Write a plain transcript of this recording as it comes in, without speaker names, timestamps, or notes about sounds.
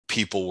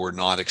people were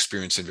not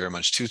experiencing very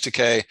much tooth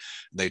decay.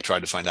 They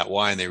tried to find out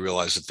why, and they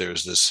realized that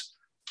there's this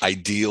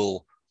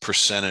ideal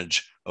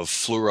percentage of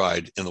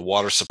fluoride in the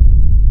water supply.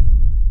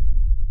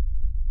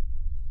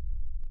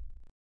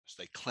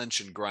 They clench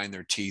and grind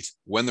their teeth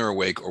when they're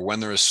awake or when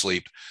they're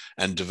asleep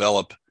and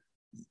develop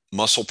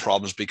muscle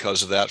problems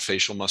because of that,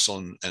 facial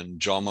muscle and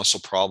jaw muscle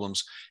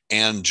problems,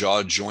 and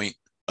jaw joint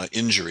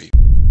injury.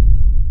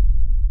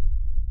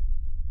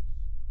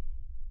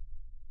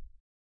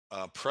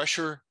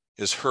 Pressure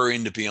is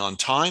hurrying to be on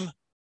time.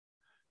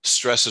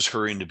 Stress is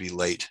hurrying to be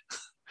late,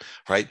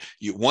 right?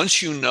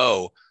 Once you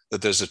know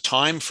that there's a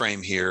time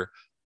frame here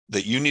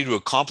that you need to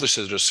accomplish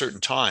it at a certain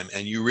time,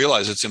 and you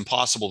realize it's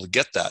impossible to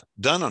get that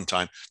done on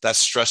time, that's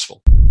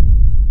stressful.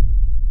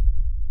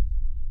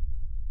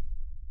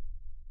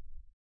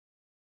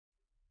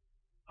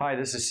 Hi,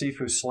 this is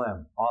Sifu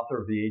Slim,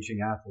 author of The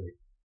Aging Athlete.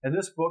 In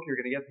this book, you're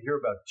going to get to hear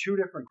about two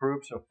different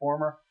groups of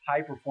former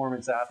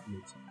high-performance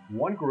athletes.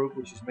 One group,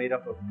 which is made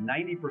up of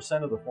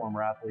 90% of the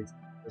former athletes,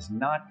 does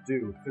not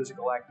do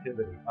physical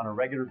activity on a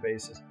regular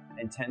basis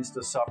and tends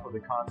to suffer the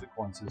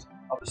consequences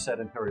of a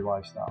sedentary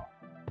lifestyle.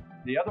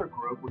 The other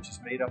group, which is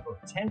made up of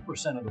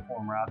 10% of the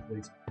former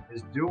athletes,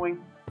 is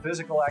doing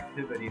physical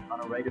activity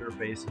on a regular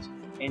basis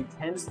and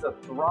tends to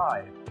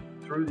thrive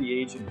through the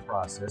aging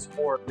process,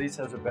 or at least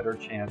has a better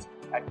chance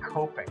at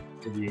coping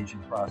with the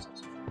aging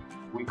process.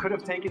 We could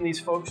have taken these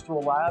folks to a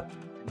lab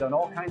and done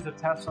all kinds of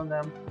tests on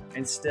them.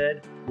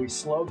 Instead, we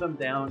slowed them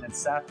down and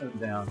sat them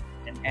down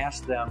and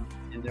asked them,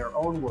 in their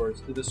own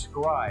words, to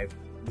describe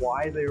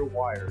why they are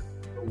wired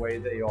the way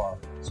they are,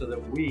 so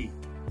that we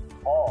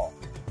all,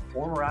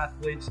 former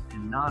athletes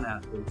and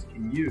non-athletes,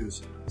 can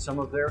use some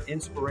of their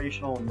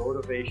inspirational and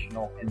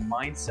motivational and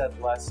mindset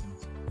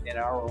lessons in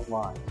our own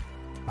lives.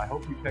 I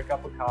hope you pick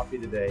up a copy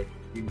today.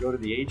 You can go to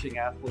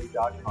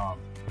theagingathlete.com.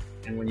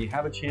 And when you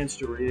have a chance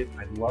to read it,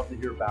 I'd love to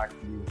hear back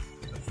from you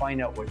to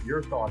find out what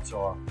your thoughts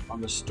are on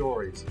the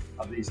stories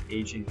of these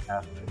aging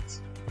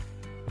athletes.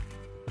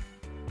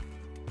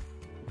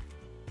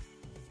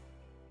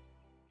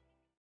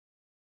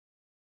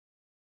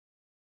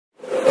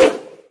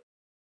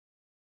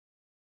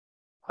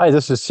 Hi,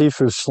 this is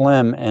Sifu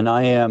Slim, and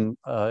I am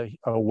a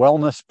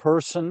wellness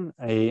person,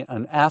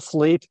 an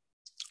athlete,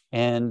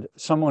 and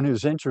someone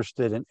who's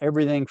interested in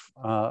everything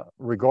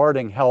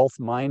regarding health,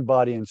 mind,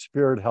 body, and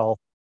spirit health.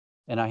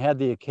 And I had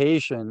the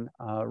occasion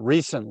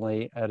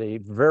recently at a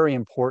very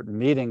important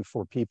meeting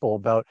for people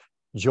about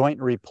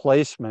joint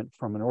replacement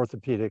from an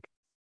orthopedic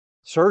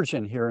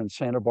surgeon here in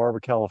Santa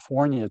Barbara,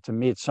 California, to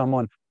meet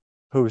someone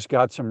who's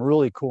got some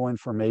really cool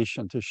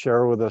information to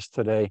share with us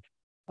today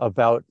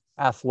about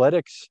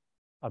athletics,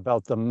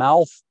 about the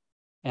mouth,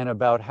 and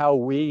about how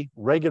we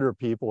regular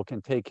people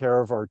can take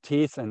care of our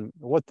teeth, and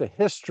what the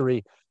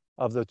history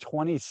of the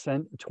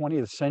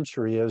 20th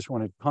century is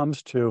when it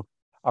comes to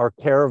our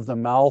care of the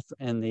mouth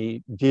and the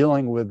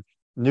dealing with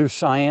new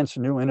science,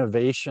 new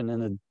innovation in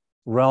the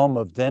realm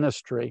of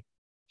dentistry.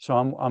 So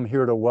I'm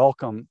here to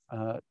welcome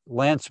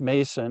Lance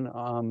Mason,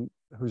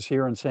 who's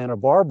here in Santa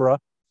Barbara,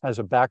 has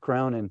a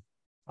background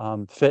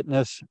in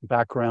fitness,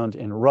 background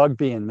in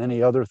rugby, and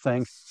many other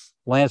things.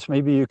 Lance,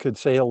 maybe you could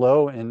say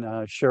hello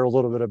and share a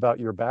little bit about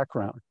your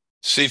background.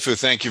 Sifu,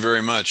 thank you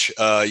very much.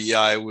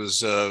 Yeah, I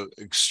was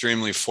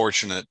extremely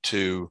fortunate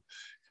to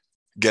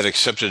get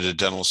accepted at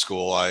dental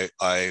school.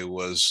 I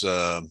was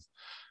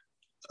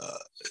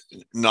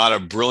not a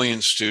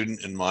brilliant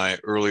student in my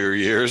earlier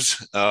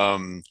years.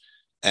 And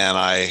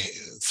I,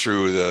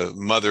 through the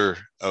mother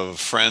of a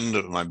friend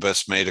of my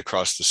best mate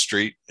across the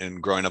street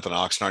and growing up in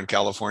Oxnard,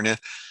 California,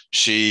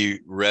 she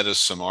read us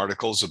some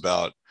articles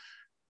about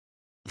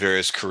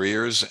various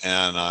careers,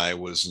 and I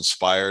was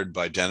inspired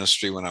by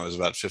dentistry when I was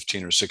about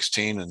 15 or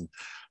 16 and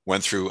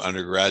went through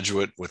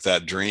undergraduate with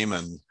that dream.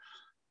 And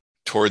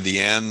toward the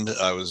end,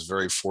 I was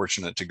very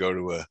fortunate to go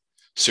to a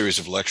series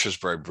of lectures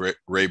by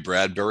Ray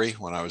Bradbury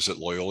when I was at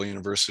Loyola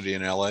University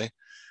in LA.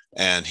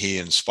 And he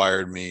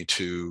inspired me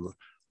to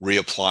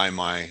reapply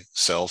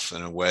myself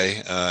in a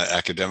way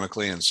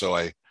academically. And so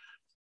I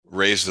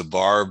raised the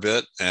bar a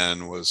bit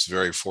and was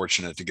very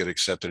fortunate to get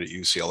accepted at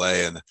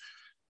UCLA. And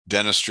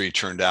dentistry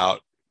turned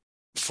out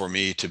for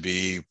me to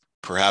be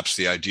perhaps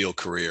the ideal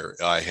career.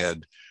 I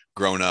had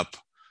grown up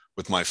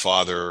with my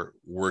father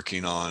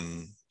working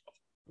on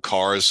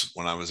cars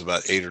when I was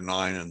about 8 or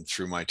 9 and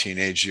through my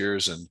teenage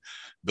years, and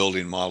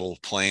building model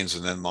planes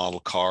and then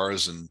model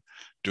cars and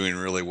doing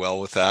really well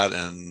with that.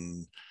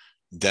 And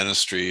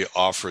dentistry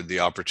offered the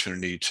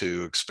opportunity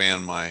to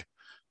expand my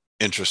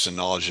interest and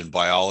knowledge in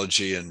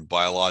biology and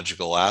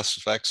biological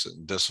aspects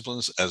and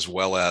disciplines, as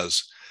well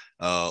as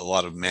a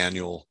lot of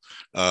manual,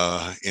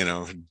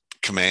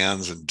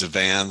 commands and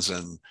divans.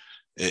 And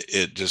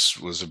it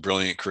just was a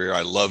brilliant career.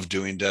 I loved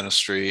doing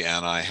dentistry,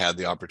 and I had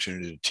the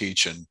opportunity to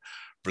teach in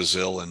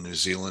Brazil and New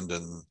Zealand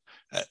and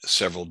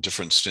several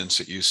different stints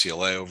at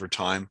UCLA over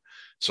time.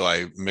 So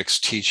I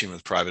mixed teaching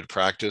with private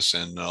practice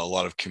and a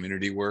lot of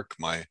community work.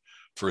 My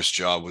first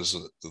job was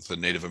with the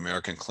Native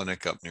American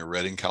clinic up near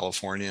Redding,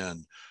 California,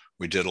 and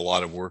we did a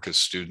lot of work as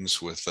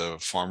students with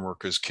farm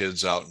workers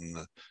kids out in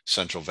the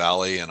Central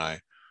Valley, and I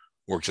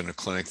worked in a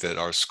clinic that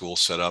our school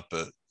set up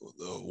at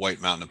the White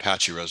Mountain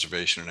Apache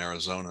Reservation in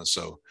Arizona.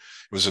 So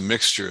it was a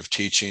mixture of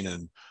teaching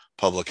and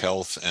public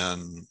health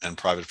and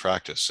private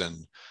practice,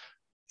 and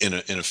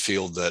in a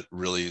field that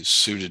really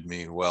suited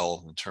me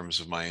well in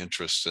terms of my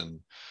interests and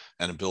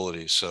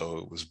ability. So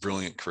it was a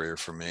brilliant career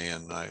for me,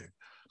 and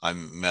I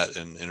met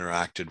and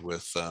interacted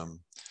with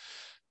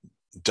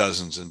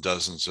dozens and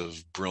dozens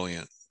of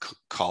brilliant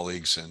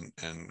colleagues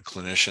and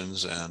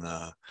clinicians,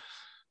 and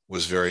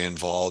was very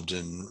involved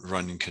in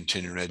running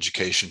continuing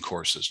education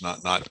courses,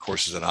 not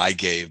courses that I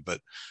gave,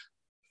 but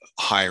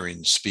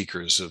hiring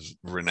speakers of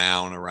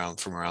renown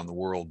from around the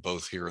world,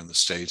 both here in the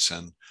States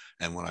and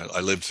when I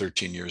lived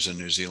 13 years in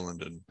New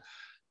Zealand and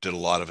did a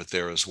lot of it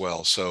there as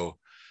well. So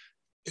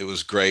it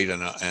was great,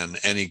 and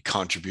any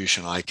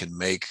contribution I can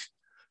make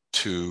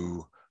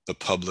to the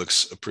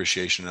public's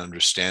appreciation and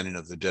understanding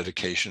of the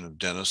dedication of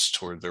dentists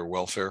toward their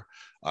welfare,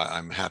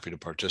 I'm happy to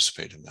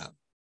participate in that.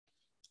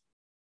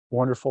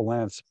 Wonderful,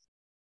 Lance.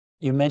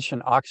 You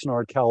mentioned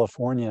Oxnard,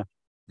 California.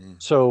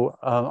 So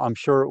I'm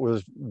sure it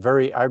was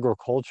very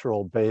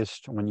agricultural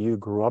based when you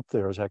grew up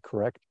there. Is that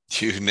correct?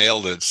 You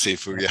nailed it,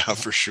 Sifu. Yeah,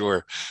 for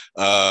sure.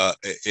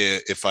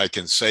 If I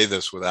can say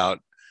this without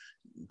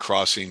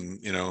crossing,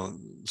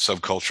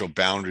 subcultural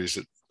boundaries,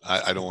 that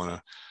I don't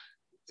want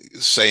to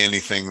say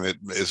anything that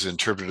is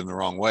interpreted in the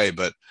wrong way,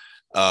 but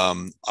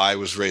I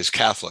was raised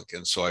Catholic.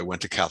 And so I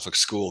went to Catholic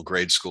school,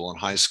 grade school and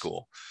high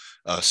school,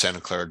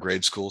 Santa Clara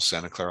grade school,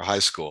 Santa Clara high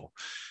school.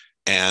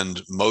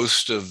 And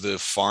most of the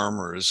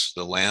farmers,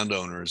 the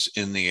landowners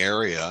in the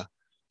area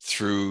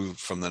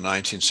from the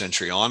 19th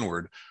century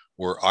onward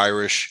were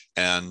Irish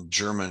and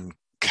German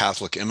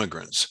Catholic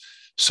immigrants.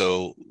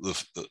 So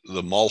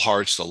the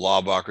Mulharts, the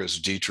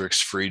Laubachers,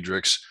 Dietrichs,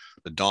 Friedrichs,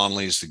 the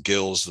Donnellys, the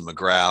Gills, the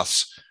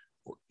McGraths,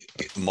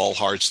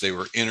 Mulharts, they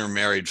were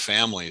intermarried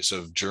families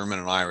of German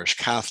and Irish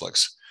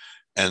Catholics.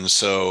 And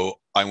so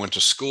I went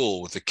to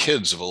school with the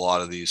kids of a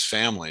lot of these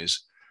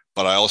families,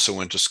 but I also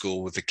went to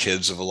school with the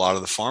kids of a lot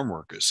of the farm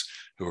workers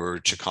who were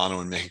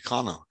Chicano and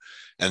Mexicano.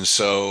 And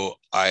so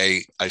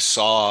I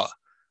saw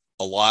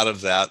a lot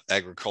of that.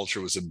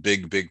 Agriculture was a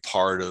big, big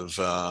part of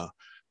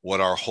what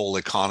our whole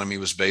economy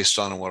was based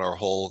on and what our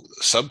whole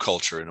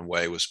subculture in a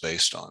way was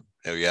based on.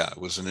 Yeah, it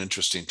was an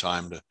interesting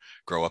time to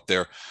grow up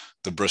there.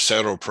 The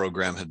Bracero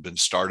program had been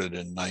started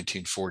in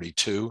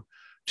 1942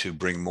 to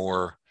bring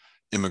more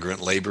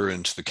immigrant labor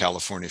into the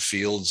California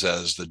fields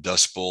as the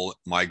Dust Bowl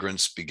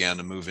migrants began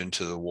to move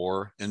into the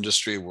war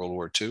industry, World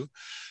War II.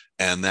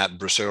 And that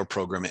Bracero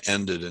program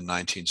ended in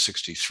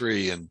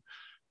 1963, and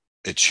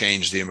it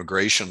changed the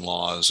immigration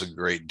laws a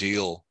great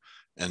deal.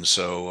 And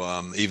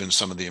so even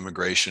some of the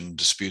immigration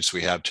disputes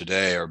we have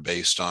today are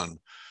based on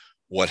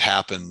what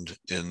happened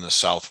in the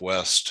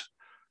Southwest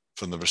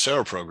from the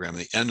Bracero program,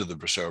 the end of the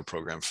Bracero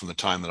program, from the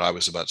time that I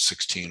was about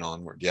 16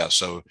 onward. Yeah,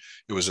 so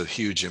it was a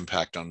huge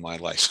impact on my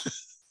life.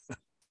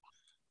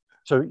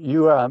 So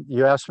you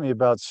asked me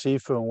about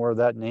Sifu and where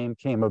that name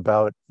came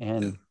about,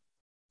 and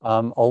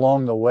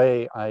along the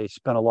way, I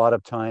spent a lot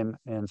of time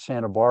in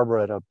Santa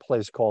Barbara at a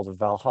place called the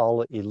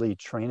Valhalla Elite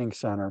Training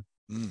Center,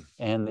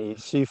 and the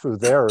Sifu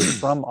there is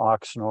from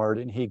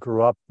Oxnard, and he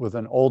grew up with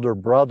an older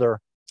brother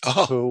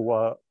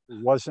who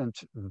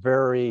wasn't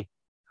very,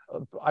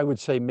 I would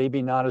say,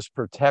 maybe not as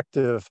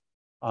protective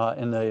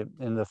in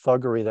the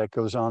thuggery that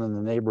goes on in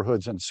the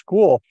neighborhoods and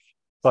school.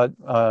 But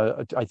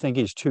I think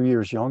he's 2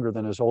 years younger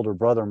than his older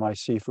brother, my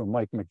Sifu,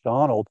 Mike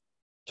McDonald,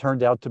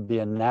 turned out to be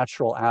a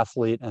natural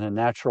athlete and a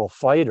natural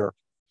fighter.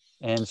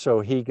 And so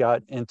he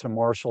got into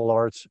martial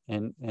arts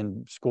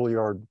and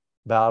schoolyard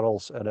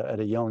battles at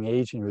a young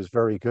age, and he was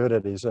very good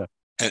at it. He's a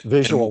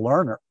visual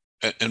learner.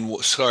 And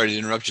sorry to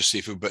interrupt you,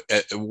 Sifu, but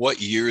what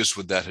years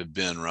would that have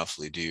been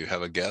roughly? Do you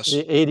have a guess?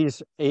 The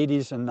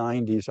 80s and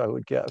 90s, I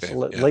would guess. Okay,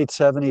 Late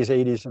 70s,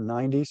 80s, and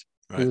 90s.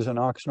 Right. He was in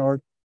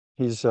Oxnard.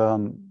 He's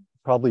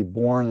probably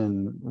born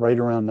in right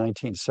around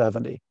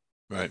 1970.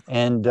 Right.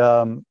 And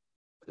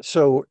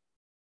so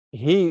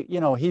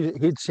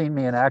he'd seen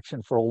me in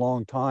action for a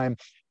long time.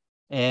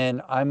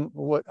 And I'm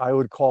what I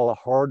would call a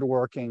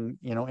hardworking,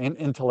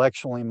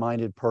 intellectually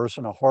minded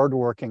person, a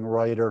hardworking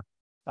writer.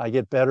 I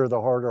get better the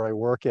harder I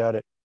work at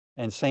it.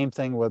 And same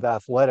thing with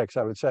athletics.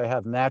 I would say I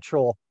have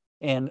natural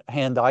and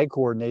hand-eye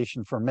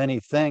coordination for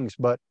many things,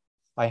 but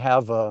I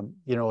have a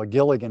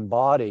Gilligan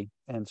body,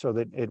 and so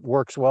that it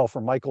works well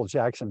for Michael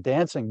Jackson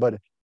dancing, but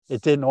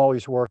it didn't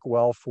always work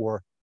well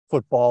for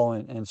football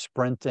and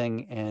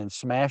sprinting and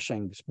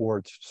smashing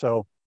sports.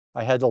 So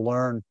I had to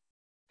learn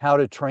how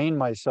to train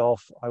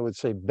myself, I would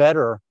say,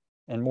 better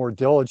and more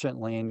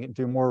diligently and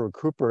do more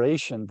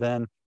recuperation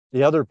than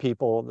the other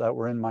people that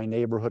were in my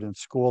neighborhood and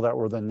school that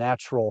were the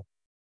natural,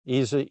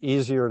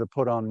 easier to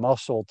put on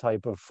muscle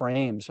type of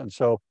frames. And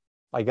so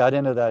I got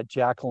into that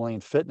Jack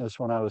LaLanne fitness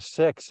when I was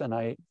 6, and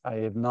I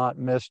have not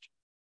missed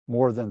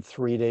more than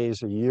 3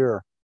 days a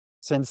year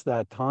since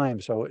that time.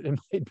 So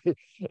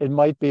it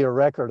might be a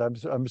record.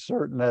 I'm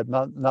certain that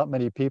not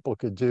many people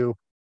could do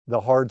the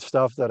hard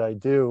stuff that I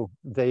do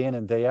day in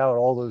and day out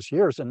all those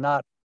years and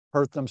not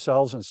hurt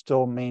themselves and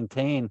still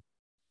maintain,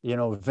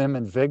 vim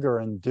and vigor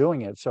in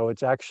doing it. So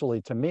it's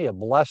actually, to me, a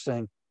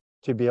blessing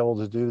to be able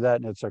to do that.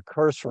 And it's a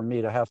curse for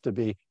me to have to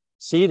be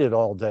seated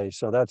all day.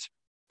 So that's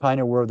kind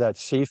of where that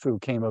Sifu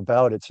came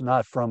about. It's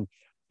not from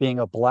being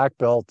a black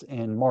belt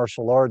in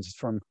martial arts. It's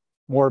from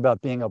more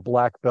about being a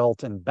black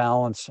belt in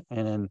balance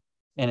and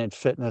in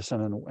fitness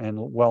and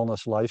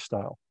wellness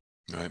lifestyle.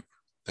 All right.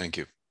 Thank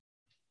you.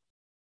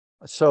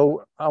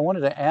 So I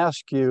wanted to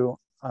ask you,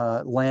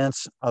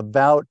 Lance,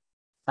 about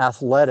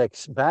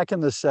athletics. Back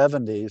in the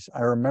 70s,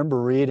 I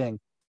remember reading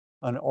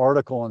an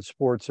article in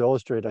Sports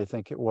Illustrated, I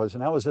think it was,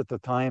 and that was at the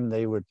time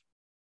they would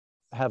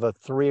have a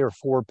 3 or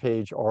 4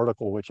 page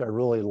article, which I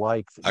really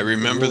liked. I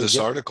remember this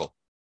article.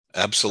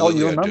 Oh, Absolutely,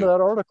 you I remember do.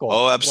 that article?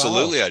 Oh, Wow.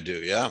 absolutely, I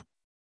do. Yeah.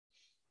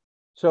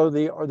 So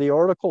the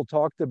article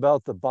talked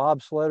about the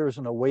bobsledders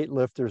and the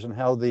weightlifters and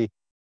how the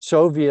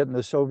Soviet and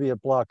the Soviet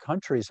bloc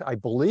countries, I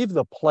believe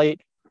the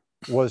plate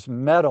was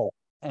metal,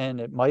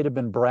 and it might have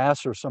been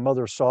brass or some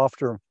other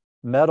softer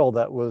metal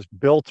that was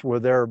built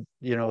with their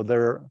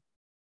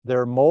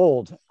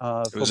mold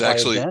It was by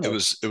actually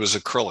advantage. it was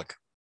acrylic.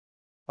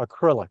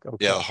 Acrylic,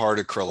 Yeah, okay. hard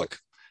acrylic.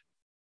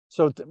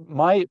 So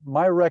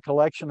my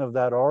recollection of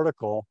that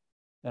article,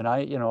 and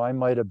I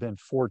might have been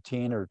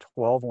 14 or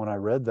 12 when I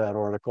read that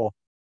article,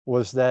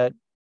 was that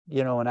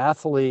an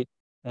athlete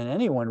and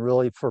anyone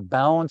really, for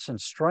balance and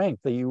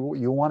strength, that you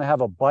want to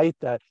have a bite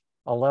that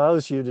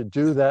allows you to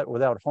do that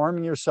without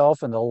harming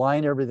yourself and to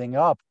line everything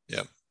up.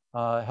 Yeah.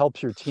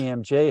 Helps your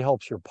TMJ,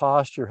 helps your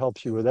posture,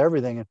 helps you with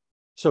everything.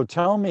 So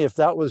tell me if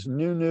that was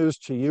new news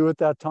to you at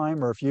that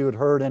time, or if you had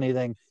heard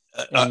anything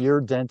in Uh, your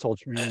dental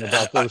training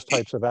about those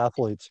types of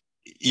athletes.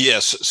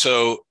 yes.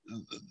 So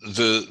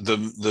the the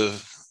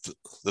the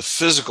the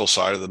physical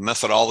side, or the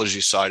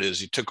methodology side,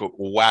 is you took a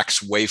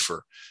wax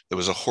wafer. There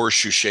was a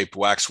horseshoe shaped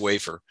wax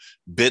wafer,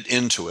 bit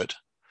into it.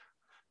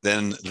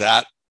 Then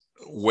that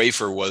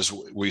wafer was,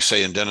 we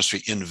say in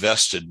dentistry,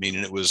 invested,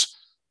 meaning it was,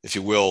 if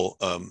you will,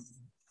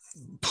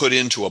 put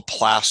into a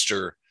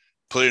plaster,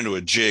 put into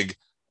a jig,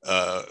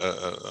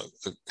 a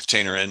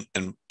container,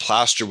 and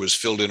plaster was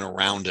filled in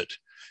around it.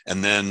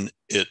 And then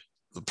the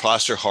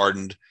plaster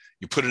hardened.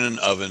 You put it in an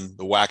oven,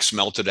 the wax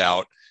melted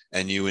out,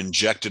 and you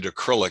injected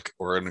acrylic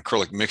or an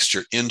acrylic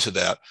mixture into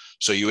that.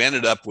 So you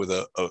ended up with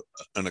an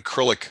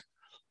acrylic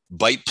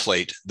bite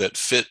plate that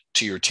fit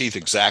to your teeth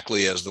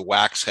exactly as the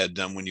wax had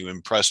done when you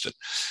impressed it.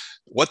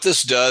 What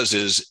this does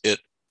is it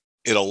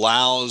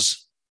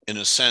allows, in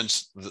a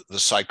sense, the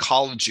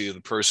psychology of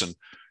the person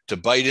to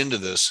bite into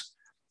this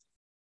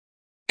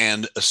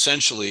and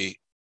essentially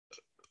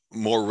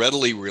more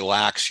readily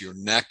relax your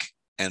neck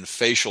and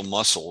facial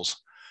muscles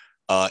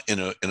in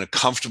a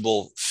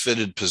comfortable,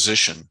 fitted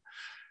position.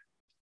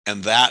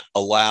 And that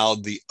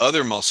allowed the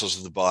other muscles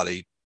of the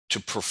body to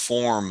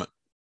perform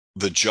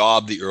the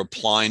job that you're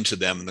applying to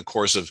them in the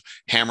course of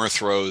hammer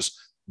throws,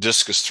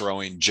 discus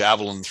throwing,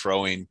 javelin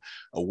throwing,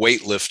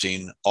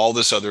 weightlifting, all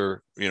this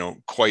other,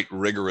 quite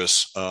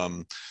rigorous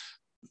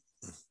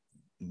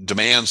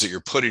demands that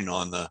you're putting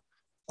on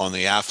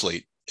the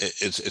athlete.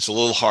 It's a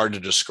little hard to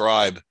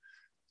describe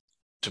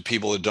to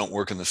people that don't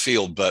work in the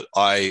field, but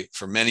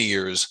for many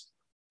years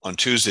on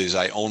Tuesdays,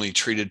 I only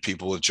treated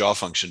people with jaw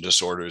function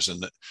disorders,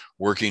 and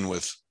working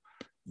with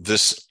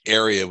this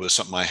area was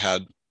something I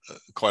had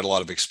quite a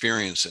lot of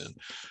experience in.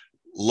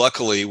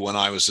 Luckily, when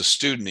I was a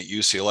student at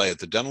UCLA at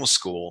the dental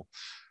school,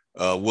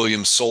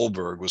 William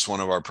Solberg was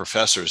one of our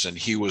professors, and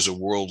he was a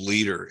world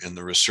leader in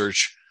the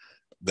research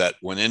that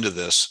went into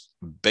this,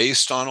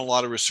 based on a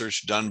lot of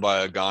research done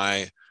by a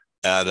guy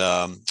at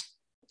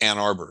Ann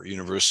Arbor,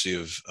 University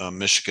of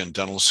Michigan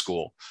Dental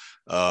School,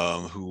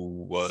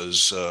 who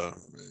was a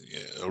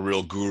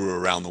real guru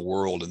around the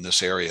world in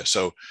this area.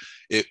 So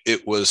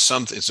it was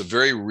something. It's a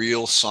very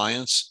real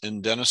science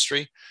in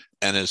dentistry,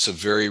 and it's a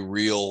very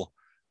real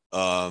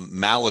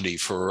malady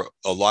for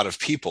a lot of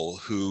people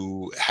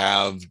who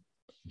have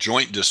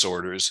joint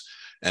disorders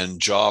and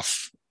jaw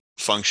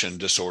function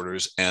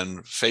disorders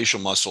and facial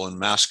muscle and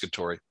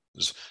masticatory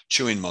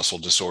chewing muscle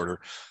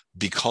disorder,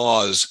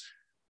 because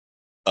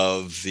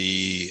of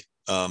the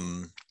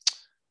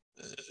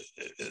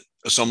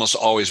it's almost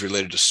always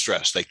related to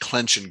stress. They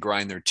clench and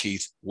grind their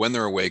teeth when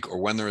they're awake or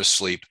when they're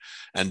asleep,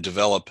 and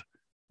develop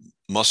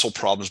muscle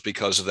problems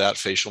because of that,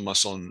 facial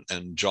muscle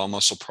and jaw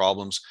muscle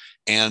problems,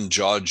 and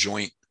jaw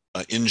joint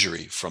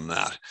injury from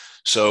that.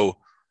 So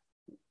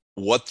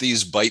what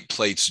these bite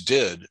plates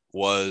did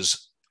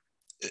was,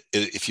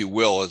 if you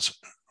will, it's a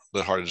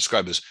bit hard to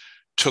describe this,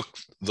 took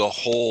the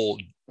whole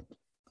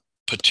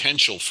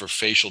potential for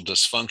facial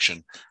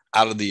dysfunction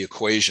out of the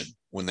equation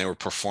when they were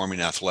performing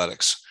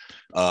athletics.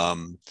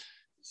 You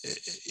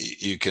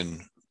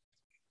can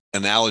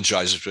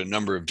analogize it to a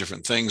number of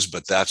different things,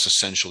 but that's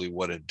essentially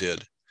what it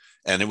did.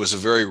 And it was had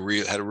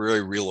a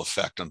very real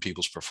effect on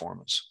people's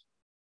performance.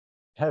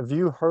 Have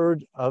you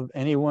heard of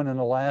anyone in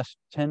the last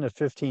 10 to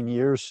 15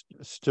 years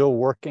still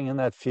working in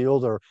that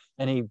field, or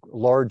any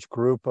large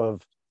group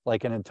of,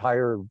 like, an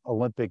entire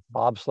Olympic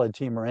bobsled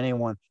team or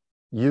anyone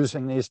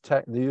using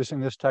using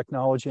this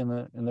technology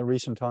in the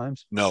recent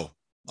times? No,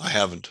 I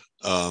haven't.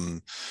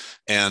 And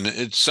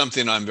it's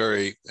something I'm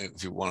very,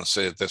 if you want to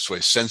say it this way,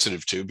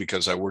 sensitive to,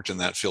 because I worked in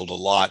that field a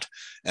lot,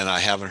 and I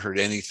haven't heard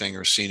anything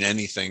or seen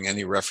anything,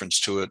 any reference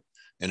to it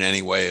in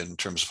any way in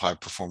terms of high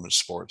performance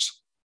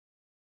sports.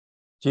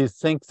 Do you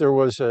think there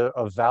was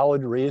a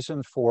valid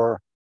reason for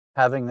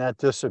having that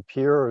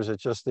disappear, or is it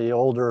just the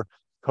older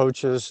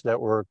coaches that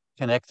were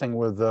connecting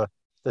with the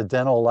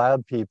dental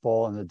lab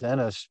people and the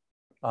dentists?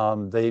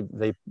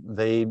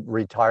 They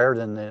retired,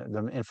 and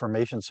the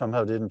information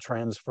somehow didn't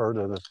transfer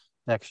to the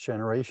next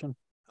generation.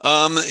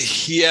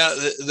 Yeah,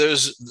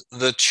 there's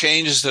the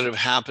changes that have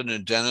happened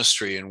in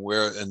dentistry, and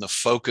the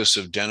focus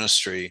of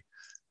dentistry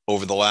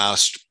over the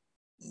last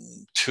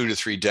 2 to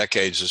 3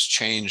 decades has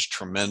changed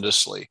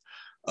tremendously.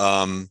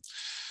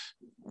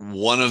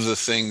 One of the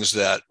things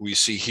that we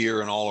see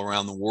here and all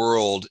around the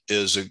world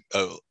is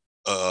a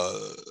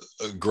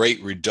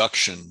great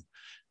reduction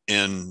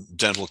in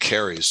dental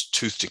caries,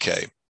 tooth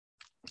decay,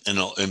 in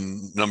a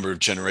number of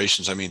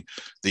generations. I mean,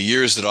 the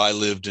years that I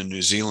lived in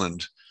New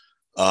Zealand,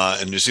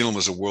 and New Zealand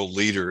was a world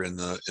leader in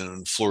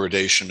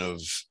fluoridation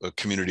of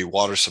community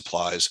water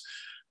supplies.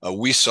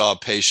 We saw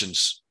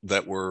patients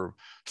that were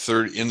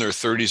in their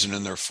 30s and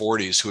in their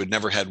 40s who had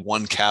never had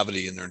one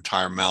cavity in their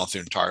entire mouth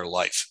their entire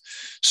life.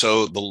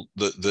 So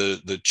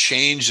the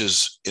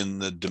changes in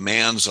the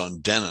demands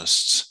on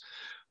dentists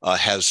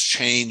has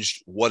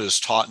changed what is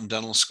taught in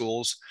dental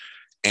schools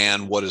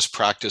and what is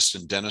practiced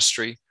in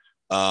dentistry.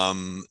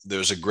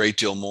 There's a great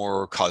deal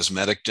more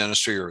cosmetic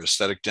dentistry or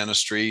aesthetic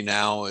dentistry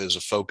now as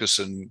a focus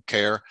in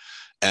care,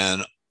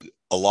 and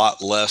a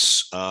lot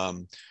less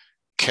dental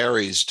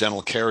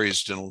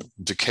caries, dental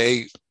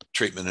decay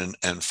treatment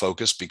and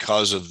focus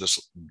because of this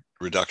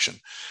reduction.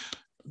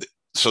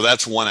 So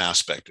that's one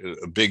aspect,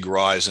 a big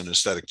rise in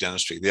aesthetic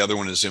dentistry. The other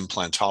one is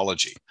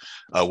implantology,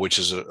 which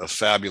is a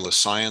fabulous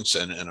science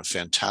and a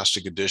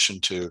fantastic addition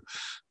to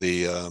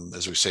the,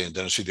 as we say in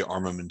dentistry, the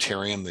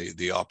armamentarium,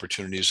 the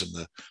opportunities and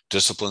the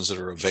disciplines that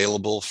are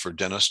available for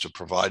dentists to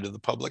provide to the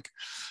public.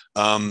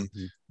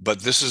 But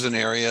this is an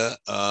area,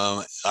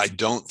 I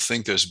don't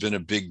think there's been a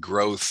big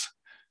growth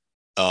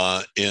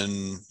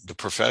in the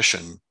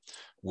profession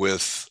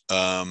with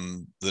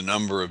the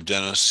number of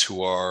dentists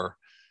who are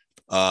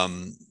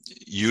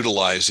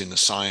utilizing the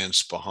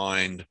science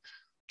behind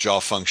jaw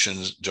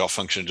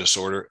function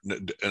disorder.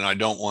 And I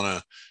don't want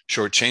to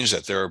shortchange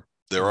that.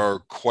 There are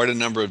quite a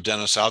number of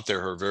dentists out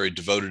there who are very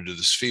devoted to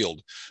this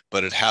field,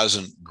 but it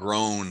hasn't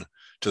grown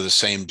to the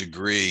same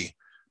degree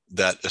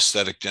that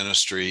aesthetic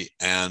dentistry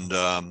and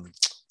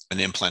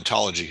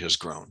implantology has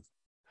grown.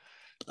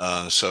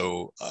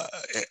 So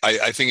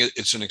I think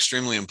it's an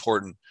extremely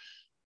important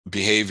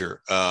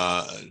behavior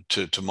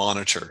to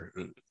monitor.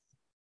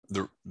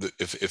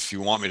 If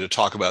you want me to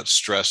talk about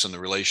stress and the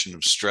relation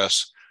of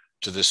stress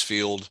to this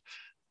field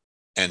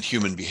and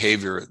human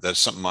behavior, that's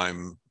something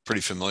I'm pretty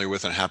familiar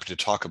with and happy to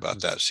talk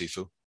about that,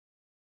 Sifu.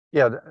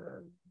 Yeah,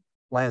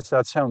 Lance,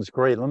 that sounds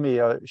great. Let me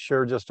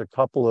share just a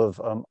couple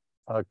of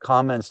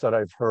comments that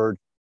I've heard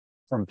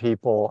from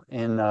people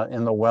in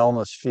the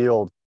wellness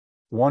field.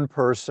 One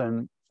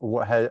person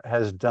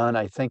has done,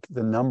 I think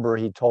the number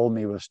he told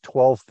me was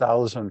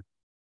 12,000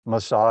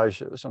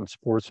 massages and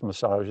sports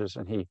massages,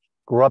 and he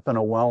grew up in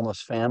a wellness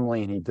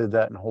family, and he did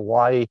that in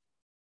Hawaii.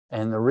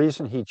 And the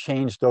reason he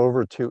changed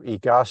over to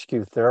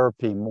Egoscue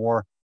therapy,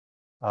 more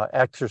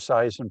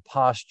exercise and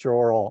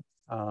postural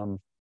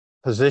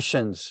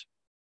positions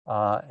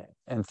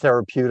and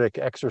therapeutic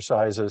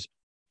exercises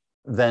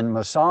than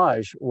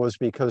massage, was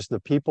because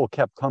the people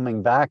kept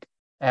coming back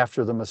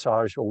after the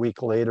massage a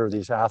week later,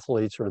 these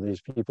athletes or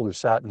these people who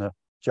sat in a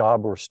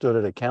job or stood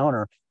at a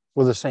counter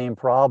with the same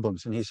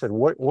problems. And he said,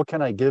 what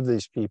can I give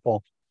these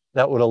people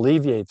that would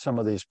alleviate some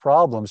of these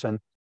problems? And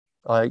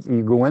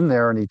you go in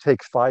there and he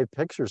takes 5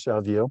 pictures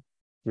of you.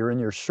 You're in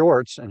your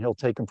shorts, and he'll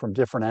take them from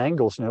different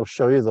angles, and he'll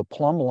show you the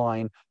plumb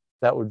line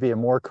that would be a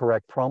more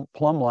correct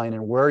plumb line,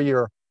 and where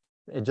you're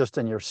just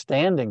in your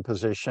standing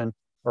position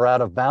or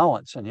out of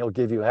balance. And he'll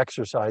give you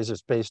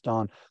exercises based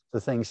on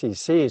the things he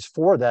sees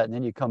for that. And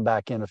then you come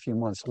back in a few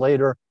months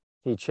later,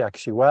 he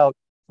checks you out,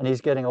 and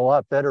he's getting a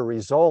lot better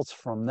results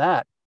from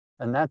that.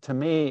 And that to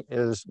me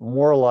is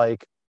more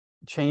like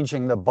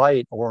changing the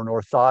bite or an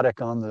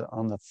orthotic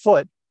on the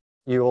foot.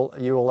 You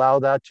allow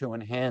that to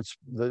enhance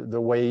the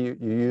way you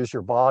use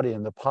your body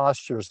and the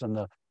postures and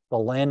the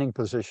landing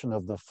position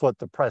of the foot,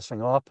 the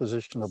pressing off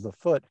position of the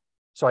foot.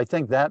 So I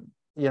think that,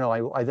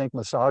 I think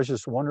massage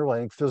is wonderful. I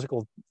think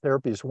physical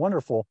therapy is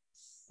wonderful,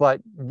 but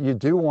you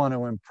do want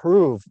to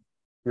improve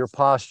your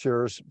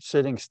postures,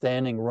 sitting,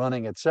 standing,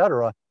 running,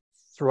 etc.,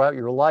 throughout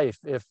your life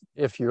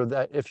if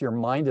you're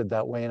minded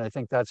that way. And I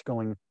think that's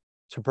going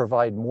to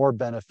provide more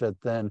benefit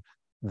than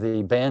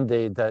the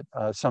Band-Aid that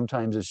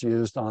sometimes is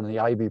used on the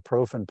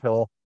ibuprofen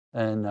pill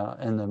and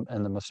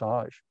the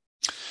massage.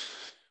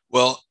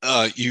 Well,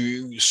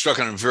 you struck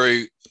on a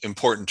very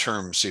important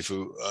term,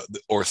 Sifu,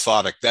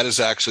 orthotic. That is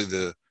actually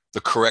the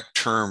correct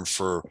term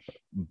for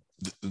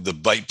the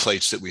bite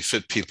plates that we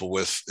fit people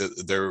with,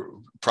 they're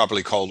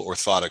properly called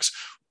orthotics,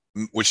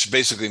 which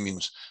basically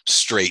means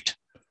straight.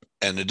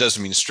 And it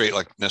doesn't mean straight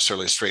like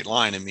necessarily a straight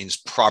line. It means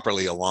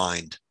properly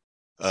aligned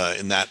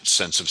in that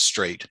sense of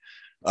straight.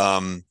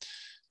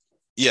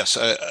 Yes.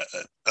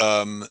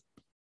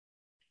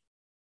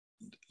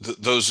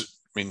 Those,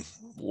 I mean,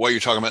 what you're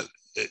talking about,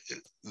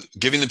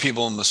 giving the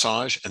people a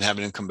massage and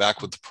having them come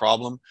back with the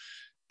problem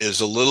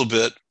is a little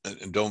bit,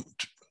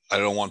 I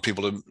don't want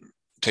people to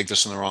take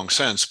this in the wrong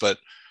sense, but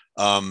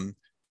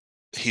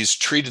he's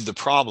treated the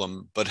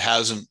problem, but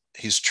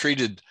he's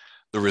treated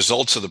the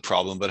results of the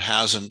problem, but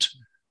hasn't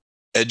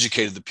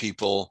educated the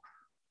people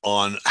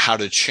on how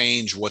to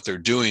change what they're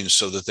doing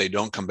so that they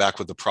don't come back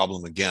with the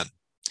problem again.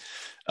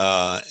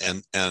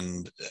 And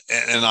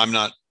I'm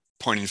not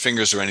pointing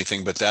fingers or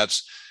anything, but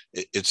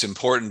it's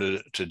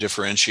important to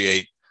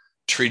differentiate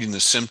treating the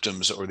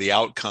symptoms or the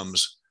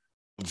outcomes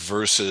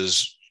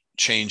versus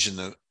changing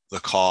the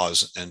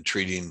cause and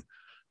treating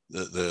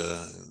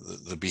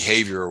the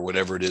behavior or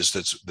whatever it is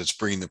that's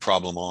bringing the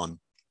problem on.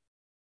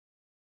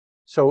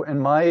 So in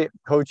my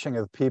coaching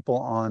of people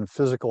on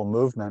physical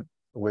movement,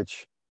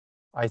 which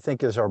I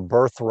think is our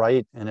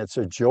birthright, and it's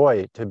a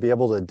joy to be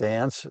able to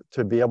dance,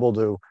 to be able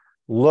to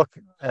look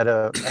at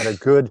a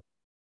good,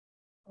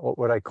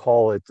 what I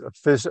call it,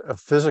 a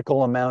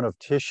physical amount of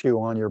tissue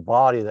on your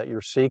body that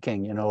you're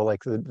seeking, you know,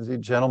 like the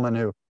gentlemen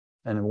who,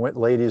 and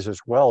ladies as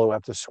well, who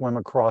have to swim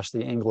across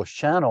the English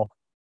Channel.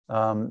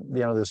 You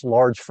know, this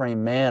large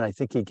frame man, I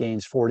think he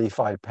gains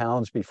 45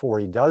 pounds before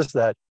he does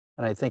that.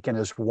 And I think in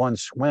his one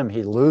swim,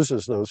 he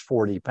loses those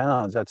 40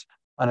 pounds. That's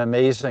an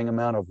amazing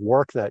amount of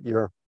work that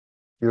your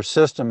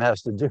system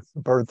has to do,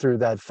 burn through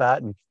that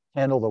fat and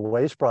handle the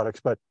waste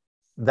products. But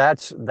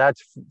that's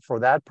for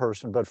that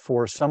person. But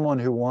for someone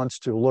who wants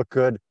to look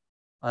good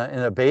in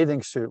a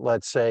bathing suit,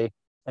 let's say,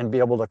 and be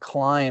able to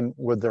climb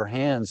with their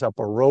hands up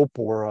a rope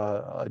or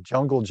a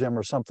jungle gym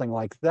or something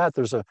like that,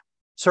 there's a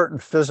certain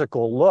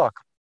physical look.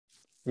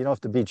 You don't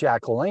have to be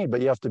Jack LaLanne, but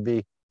you have to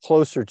be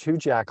closer to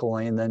Jack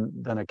LaLanne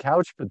than a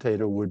couch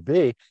potato would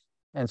be.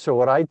 And so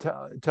what I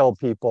tell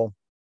people,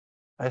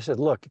 I said,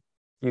 look,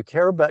 you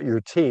care about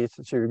your teeth,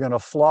 so you're going to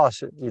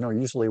floss it. You know,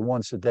 usually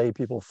once a day,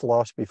 people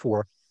floss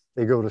before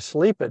they go to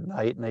sleep at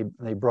night, and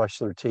they brush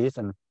their teeth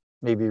and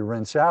maybe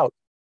rinse out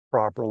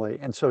properly.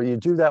 And so you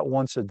do that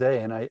once a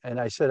day. And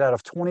I said, out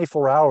of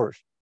 24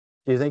 hours,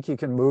 do you think you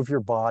can move your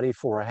body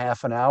for a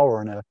half an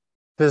hour in a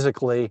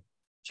physically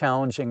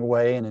challenging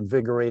way, an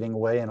invigorating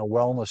way, in a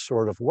wellness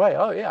sort of way?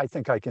 Oh yeah, I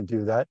think I can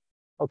do that.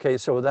 Okay,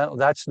 so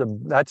that's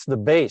the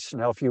base.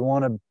 Now, if you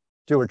want to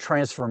do a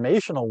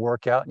transformational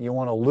workout and you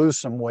want to lose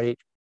some weight,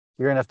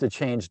 you're going to have to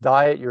change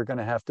diet. You're going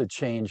to have to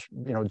change,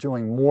 you know,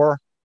 doing more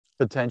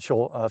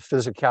potential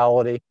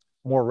physicality,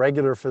 more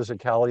regular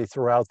physicality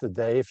throughout the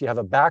day. If you have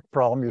a back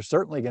problem, you're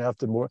certainly going to have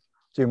to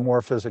do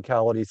more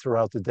physicality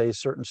throughout the day,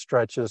 certain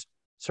stretches,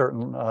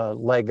 certain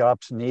leg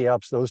ups, knee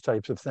ups, those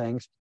types of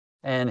things,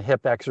 and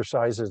hip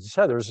exercises,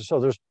 etc. So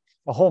there's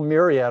a whole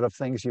myriad of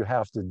things you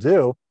have to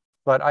do.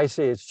 But I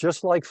say it's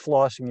just like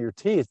flossing your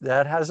teeth.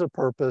 That has a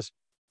purpose,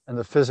 and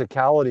the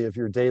physicality of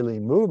your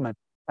daily movement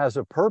has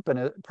a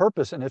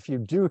purpose. And if you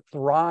do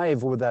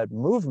thrive with that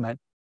movement,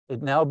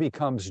 it now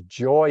becomes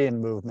joy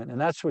in movement. And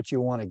that's what you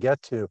want to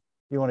get to.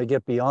 You want to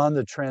get beyond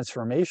the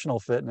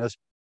transformational fitness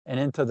and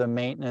into the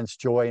maintenance,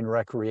 joy, and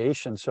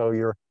recreation. So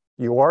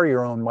you are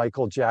your own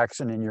Michael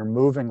Jackson, and you're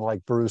moving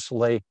like Bruce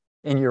Lee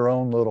in your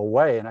own little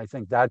way. And I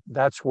think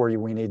that's where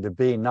we need to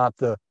be, not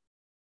the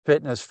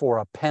fitness for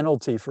a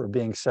penalty for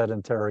being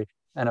sedentary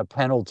and a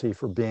penalty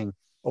for being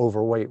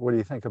overweight. What do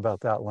you think about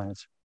that,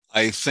 Lance?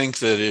 I think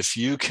that if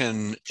you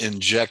can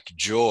inject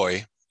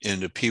joy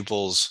into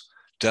people's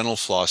dental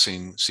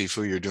flossing,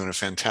 Sifu, you're doing a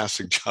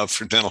fantastic job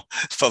for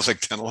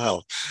public dental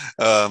health.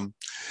 I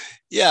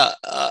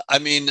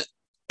mean,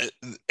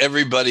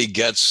 everybody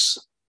gets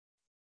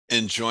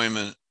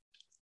enjoyment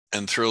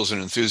and thrills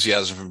and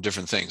enthusiasm from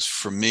different things.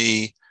 For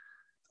me,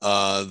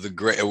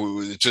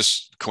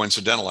 just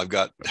coincidental, I've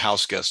got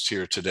house guests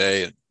here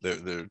today,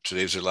 and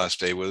today's their last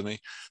day with me.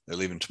 They're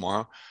leaving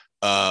tomorrow.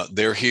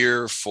 They're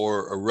here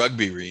for a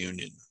rugby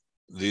reunion.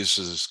 These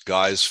is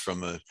guys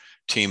from a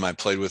team I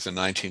played with in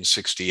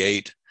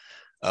 1968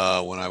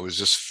 when I was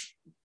just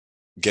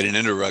getting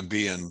into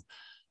rugby, and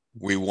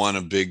we won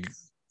a big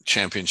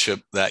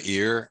championship that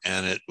year.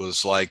 And it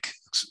was like,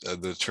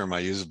 the term I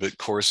use a bit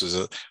coarse, it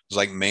was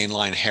like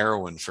mainline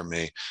heroin for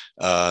me.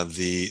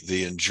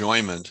 The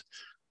enjoyment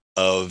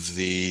of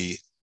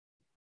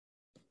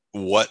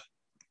what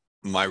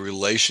my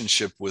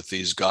relationship with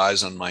these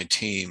guys on my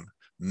team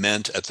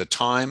meant at the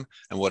time,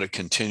 and what it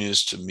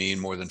continues to mean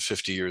more than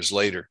 50 years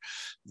later.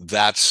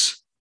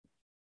 That's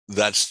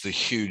the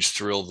huge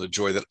thrill, the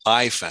joy that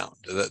I found.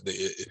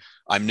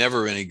 I'm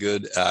never any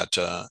good at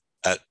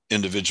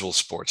individual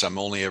sports. I'm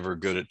only ever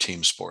good at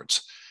team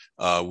sports.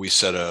 We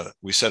set a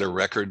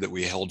record that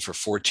we held for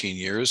 14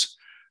 years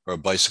for a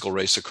bicycle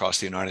race across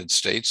the United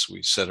States.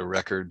 We set a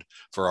record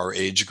for our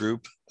age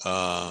group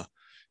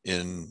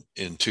in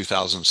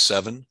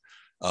 2007,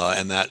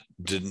 and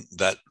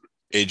that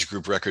age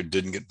group record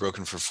didn't get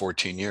broken for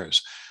 14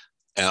 years.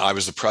 And I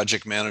was the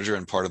project manager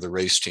and part of the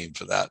race team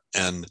for that.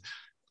 And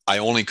I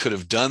only could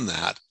have done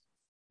that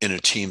in a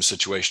team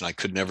situation. I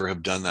could never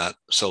have done that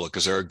solo,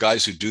 because there are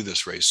guys who do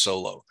this race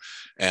solo.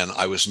 And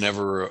I was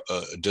never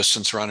a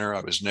distance runner.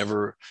 I was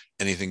never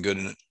anything good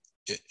in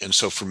it. And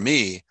so for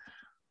me,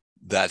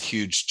 that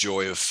huge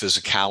joy of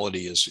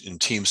physicality is in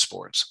team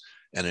sports,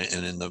 and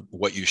in the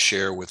what you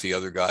share with the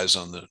other guys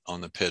on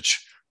the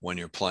pitch when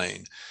you're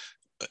playing.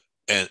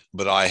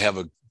 But I have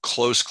a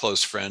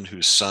close friend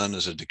whose son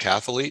is a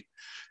decathlete,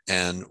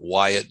 and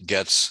Wyatt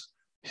gets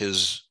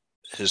his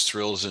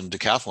thrills in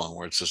decathlon,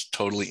 where it's this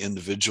totally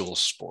individual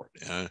sport,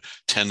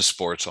 10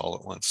 sports all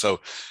at once.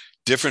 So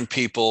different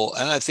people,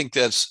 and I think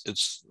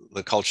it's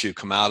the culture you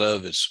come out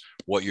of. It's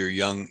what your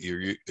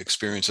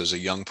experience as a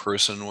young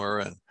person were,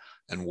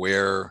 and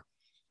where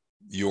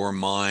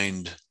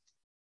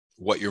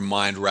what your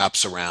mind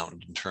wraps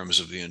around in terms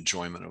of the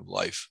enjoyment of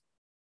life.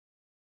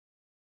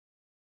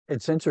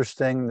 It's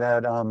interesting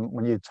that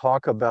when you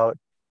talk about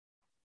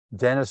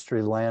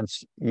dentistry,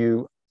 Lance,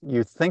 you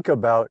think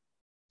about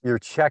your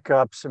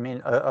checkups. I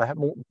mean,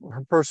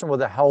 a person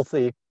with a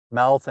healthy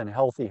mouth and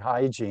healthy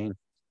hygiene,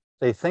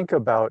 they think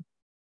about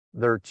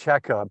their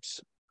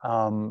checkups,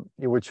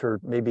 which are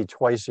maybe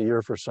twice a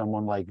year for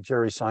someone like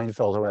Jerry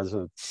Seinfeld, who has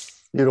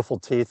beautiful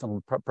teeth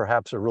and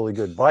perhaps a really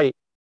good bite.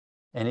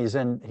 And he's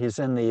in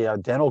the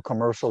dental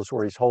commercials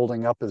where he's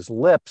holding up his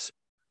lips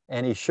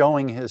and he's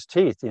showing his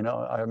teeth.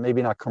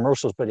 Maybe not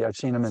commercials, but I've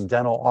seen him in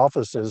dental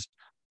offices,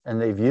 and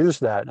they've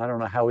used that. And I don't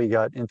know how he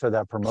got into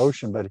that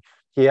promotion, but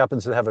he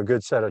happens to have a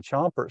good set of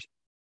chompers.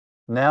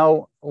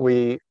 Now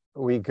we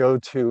go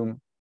to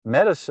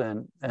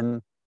medicine,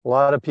 and a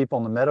lot of people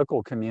in the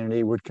medical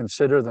community would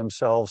consider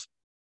themselves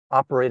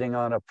operating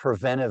on a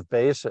preventive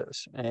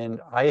basis. And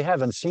I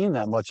haven't seen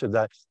that much of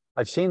that.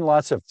 I've seen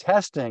lots of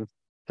testing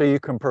so you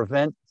can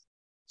prevent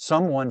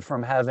someone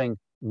from having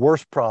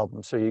worse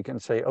problems. So you can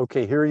say,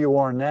 okay, here you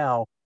are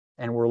now,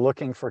 and we're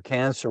looking for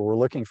cancer, we're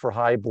looking for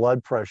high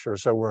blood pressure.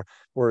 So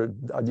we're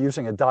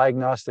using a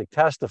diagnostic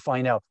test to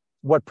find out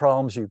what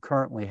problems you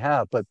currently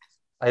have. But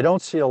I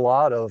don't see a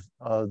lot of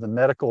the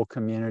medical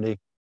community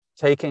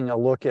taking a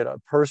look at a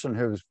person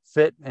who's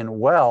fit and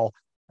well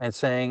and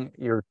saying,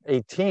 you're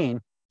 18,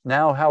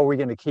 now how are we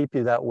going to keep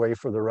you that way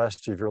for the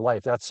rest of your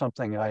life? That's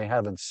something I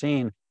haven't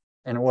seen.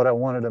 And what I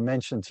wanted to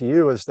mention to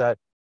you is that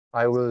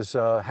I was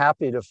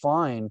happy to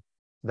find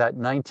that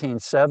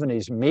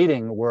 1970s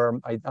meeting where,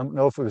 I don't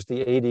know if it was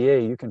the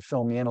ADA, you can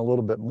fill me in a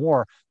little bit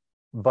more,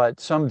 but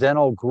some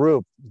dental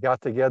group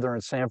got together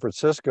in San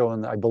Francisco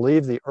in, I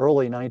believe, the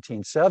early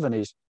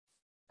 1970s,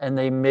 and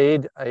they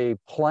made a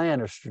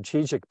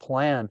strategic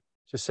plan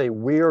to say,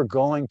 we are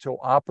going to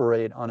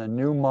operate on a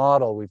new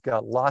model. We've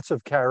got lots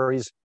of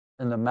caries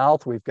in the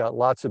mouth. We've got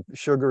lots of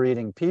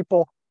sugar-eating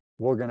people.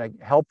 We're going to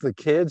help the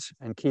kids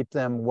and keep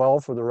them well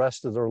for the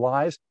rest of their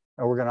lives.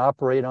 And we're going to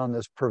operate on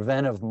this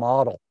preventive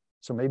model.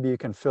 So maybe you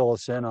can fill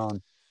us in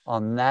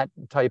on that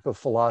type of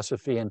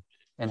philosophy, and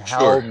how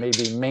Sure.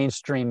 maybe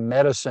mainstream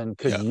medicine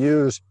could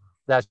use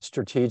that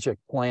strategic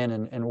plan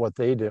in what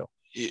they do.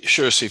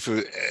 Sure,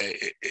 Sifu.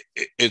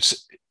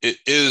 It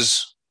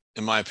is,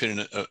 in my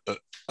opinion,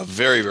 a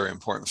very, very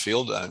important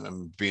field.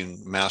 I'm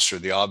being master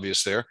of the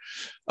obvious there.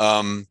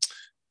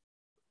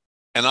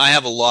 And I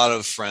have a lot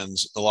of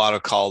friends, a lot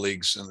of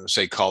colleagues, and I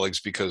say colleagues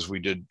because we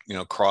did,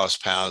 cross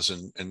paths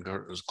and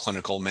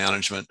clinical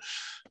management,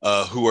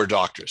 who are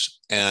doctors.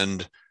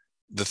 And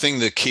the thing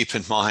to keep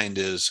in mind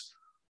is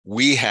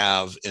we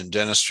have in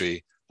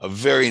dentistry a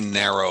very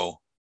narrow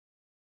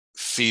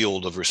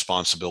field of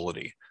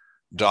responsibility.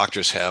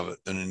 Doctors have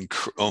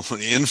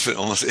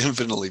almost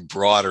infinitely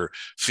broader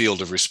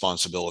field of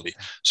responsibility.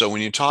 So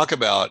when you talk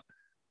about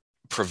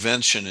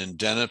prevention in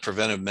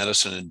preventive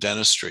medicine and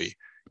dentistry,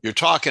 you're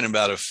talking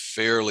about a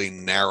fairly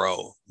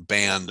narrow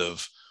band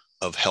of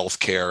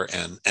healthcare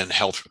and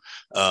health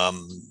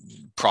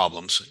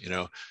problems.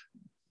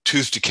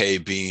 Tooth decay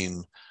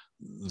being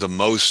the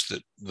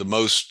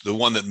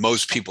one that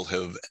most people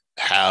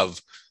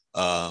have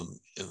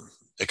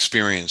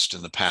experienced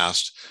in the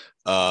past.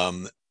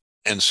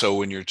 And so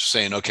when you're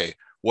saying, okay,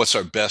 what's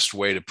our best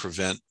way to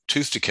prevent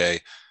tooth decay?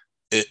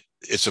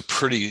 It's a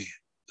pretty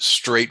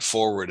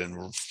straightforward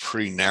and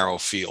pretty narrow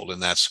field,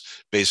 and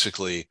that's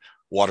basically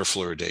water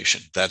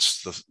fluoridation.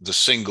 That's the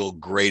single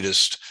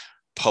greatest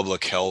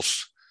public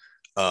health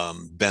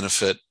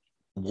benefit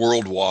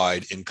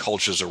worldwide in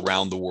cultures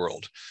around the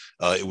world.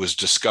 It was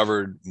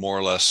discovered more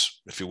or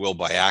less, if you will,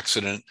 by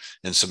accident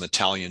in some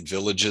Italian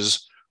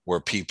villages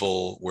where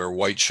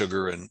white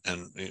sugar and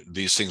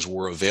these things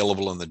were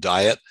available in the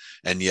diet,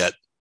 and yet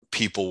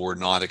people were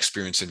not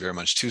experiencing very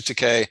much tooth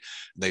decay.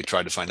 They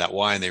tried to find out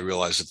why, and they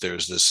realized that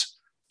there's this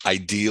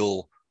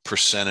ideal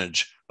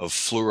percentage of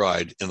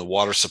fluoride in the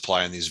water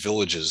supply in these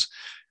villages.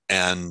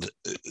 And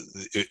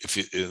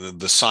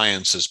the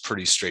science is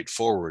pretty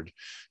straightforward.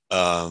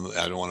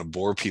 I don't want to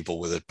bore people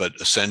with it, but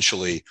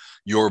essentially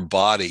your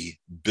body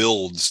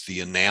builds the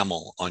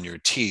enamel on your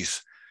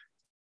teeth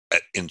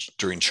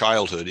during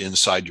childhood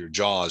inside your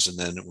jaws, and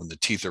then when the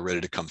teeth are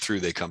ready to come through,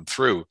 they come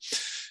through,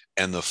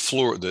 and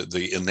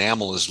the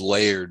enamel is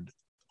layered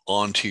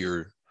onto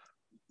your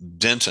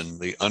dentin,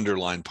 the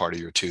underlying part of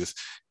your tooth,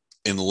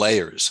 in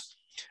layers.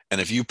 And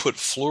if you put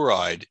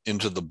fluoride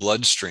into the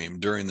bloodstream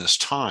during this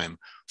time,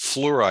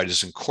 fluoride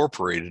is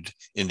incorporated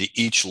into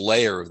each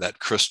layer of that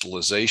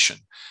crystallization,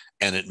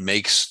 and it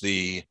makes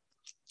the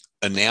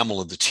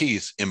enamel of the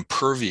teeth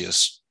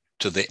impervious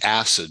to the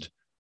acid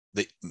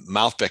the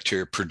mouth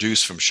bacteria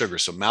produce from sugar.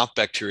 So mouth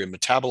bacteria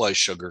metabolize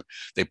sugar,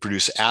 they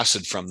produce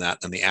acid from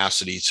that, and the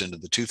acid eats into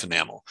the tooth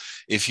enamel.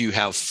 If you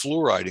have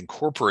fluoride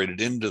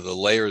incorporated into the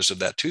layers of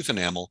that tooth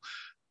enamel,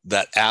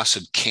 that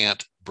acid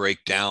can't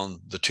break down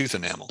the tooth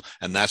enamel.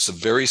 And that's a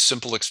very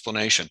simple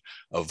explanation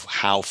of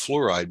how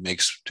fluoride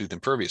makes tooth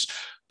impervious.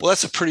 Well,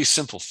 that's a pretty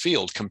simple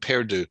field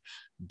compared to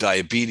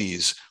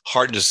diabetes,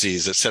 heart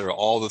disease, et cetera,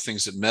 all the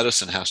things that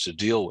medicine has to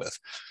deal with.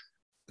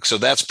 So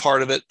that's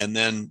part of it. And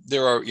then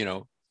there are,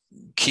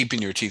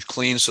 keeping your teeth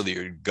clean so that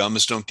your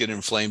gums don't get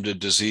inflamed to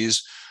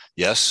disease.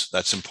 Yes,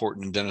 that's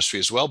important in dentistry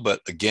as well. But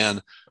again,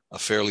 a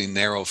fairly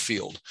narrow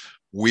field.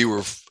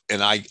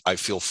 I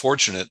feel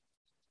fortunate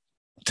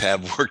to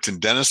have worked in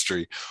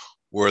dentistry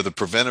where the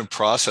preventive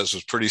process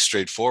was pretty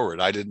straightforward.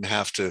 I didn't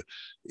have to,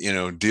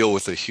 deal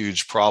with the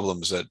huge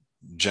problems that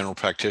general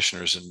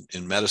practitioners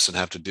in medicine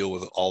have to deal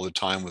with all the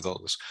time with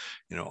all this,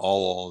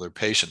 all their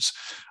patients.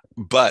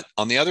 But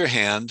on the other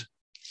hand,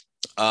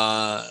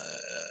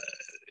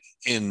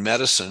 in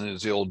medicine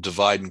is the old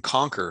divide and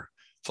conquer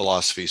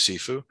philosophy,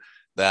 Sifu,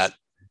 that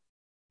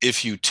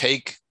if you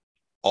take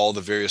all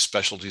the various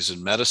specialties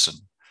in medicine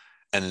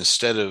and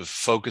instead of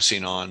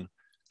focusing on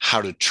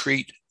how to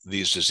treat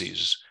these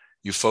diseases,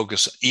 you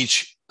focus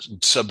each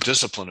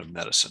subdiscipline of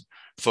medicine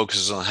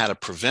focuses on how to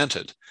prevent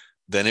it,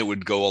 then it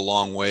would go a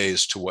long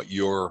ways to what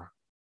you're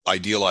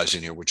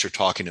idealizing here. What you're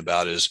talking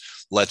about is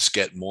let's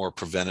get more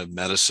preventive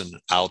medicine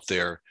out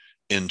there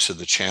into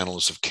the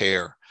channels of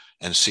care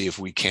and see if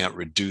we can't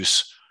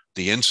reduce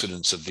the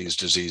incidence of these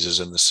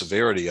diseases and the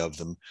severity of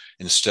them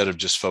instead of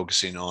just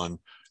focusing on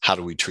how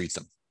do we treat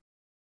them.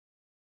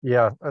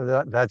 Yeah,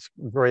 that's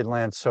great,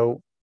 Lance.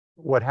 So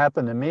what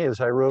happened to me is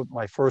I wrote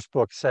my first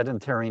book,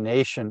 Sedentary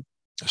Nation.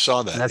 I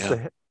saw that. And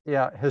that's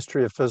the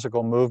history of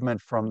physical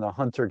movement from the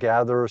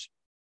hunter-gatherers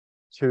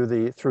through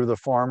the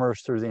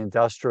farmers, through the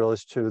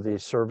industrialists, to the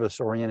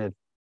service-oriented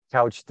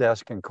couch,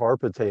 desk, and car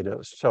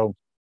potatoes. So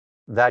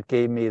that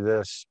gave me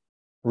this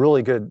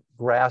really good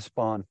grasp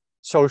on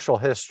social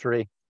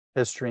history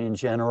in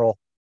general,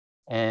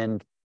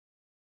 and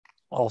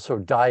also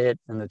diet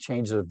and the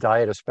changes of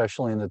diet,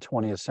 especially in the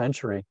 20th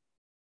century.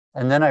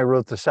 And then I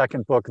wrote the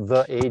second book,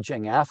 The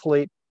Aging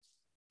Athlete.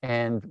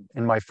 And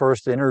in my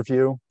first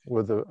interview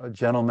with a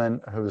gentleman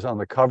who was on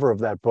the cover of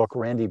that book,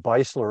 Randy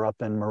Beisler, up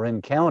in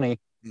Marin County,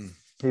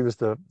 he was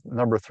the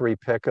number 3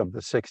 pick of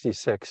the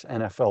 '66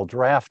 NFL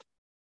draft.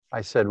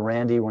 I said,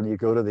 Randy, when you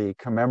go to the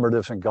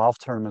commemoratives and golf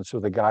tournaments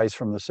with the guys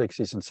from the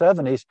 '60s and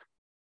 '70s,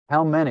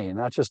 how many,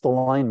 not just the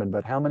linemen,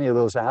 but how many of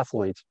those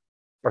athletes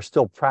are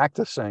still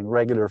practicing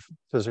regular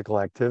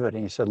physical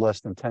activity? He said less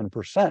than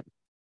 10%.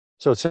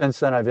 So since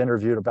then, I've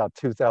interviewed about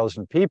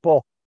 2,000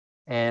 people,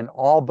 and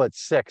all but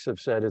 6 have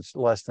said it's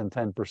less than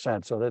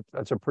 10%. So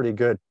that's a pretty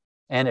good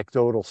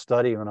anecdotal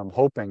study, and I'm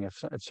hoping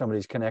if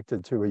somebody's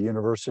connected to a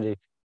university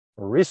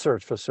or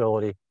research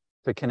facility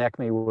to connect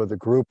me with a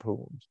group,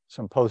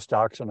 some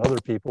postdocs and other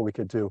people, we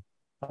could do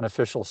an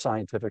official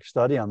scientific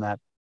study on that.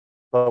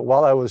 But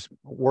while I was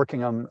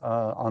working on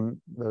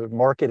the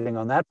marketing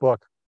on that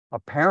book, a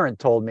parent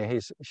told me,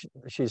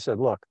 she said,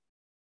 look,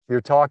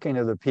 you're talking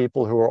to the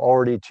people who are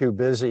already too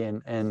busy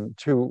and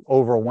too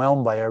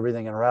overwhelmed by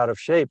everything and are out of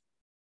shape.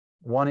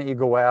 Why don't you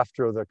go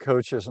after the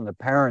coaches and the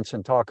parents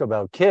and talk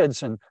about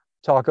kids and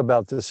talk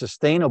about the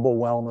sustainable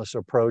wellness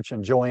approach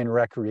and joy and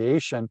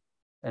recreation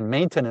and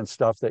maintenance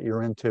stuff that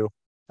you're into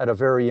at a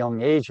very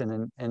young age,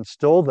 and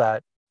instill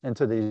that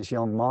into these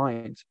young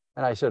minds.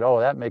 And I said, oh,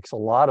 that makes a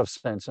lot of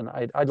sense. And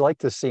I'd like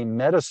to see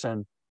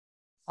medicine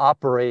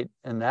operate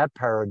in that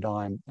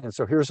paradigm. And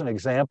so here's an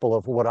example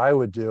of what I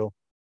would do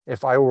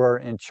if I were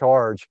in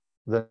charge,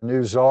 the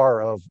new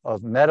czar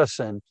of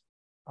medicine.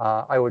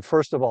 I would,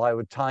 first of all, I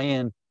would tie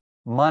in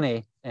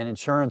money and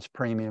insurance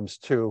premiums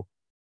to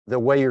the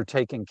way you're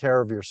taking care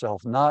of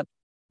yourself, not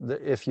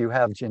if you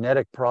have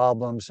genetic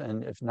problems,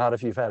 and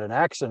if you've had an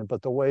accident,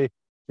 but the way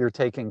you're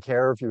taking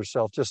care of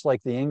yourself. Just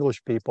like the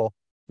English people,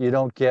 you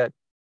don't get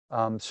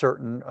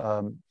certain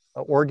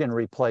organ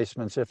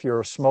replacements if you're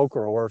a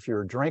smoker, or if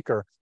you're a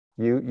drinker,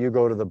 you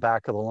go to the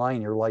back of the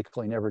line, you're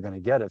likely never going to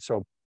get it.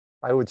 So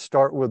I would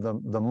start with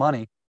the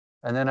money,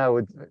 and then I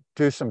would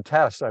do some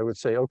tests. I would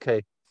say,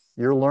 okay,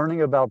 you're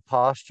learning about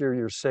posture,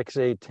 you're 6,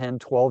 8, 10,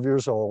 12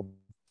 years old.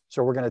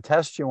 So we're going to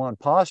test you on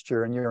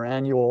posture in your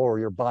annual or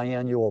your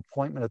biannual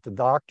appointment at the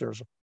doctor's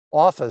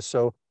office,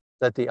 so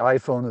that the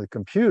iPhone or the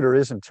computer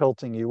isn't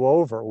tilting you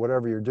over.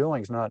 Whatever you're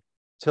doing is not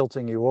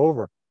tilting you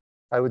over.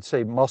 I would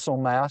say muscle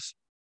mass.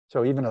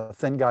 So even a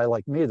thin guy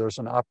like me, there's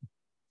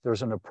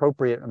an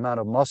appropriate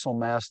amount of muscle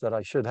mass that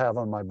I should have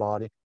on my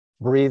body.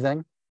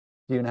 Breathing.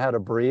 Do you know how to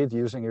breathe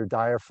using your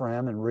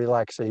diaphragm and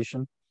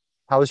relaxation?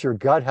 How's your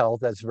gut health?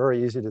 That's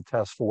very easy to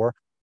test for.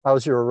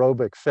 How's your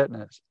aerobic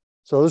fitness?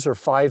 So those are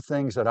 5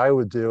 things that I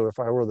would do if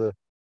I were the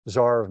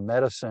czar of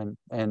medicine.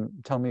 And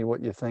tell me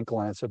what you think,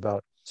 Lance,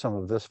 about some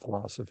of this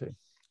philosophy.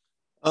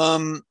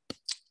 Um,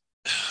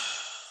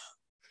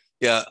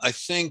 yeah, I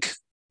think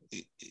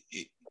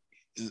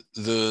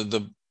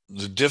the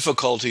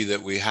difficulty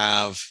that we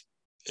have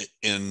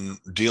in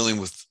dealing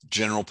with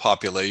general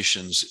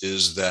populations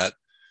is that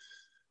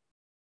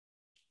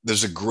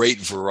there's a great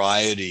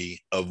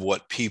variety of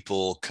what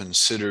people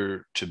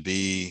consider to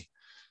be,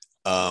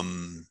 I'll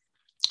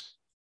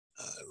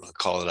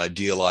call it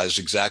idealized,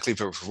 exactly,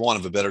 for want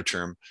of a better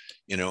term,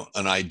 an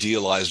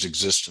idealized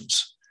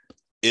existence.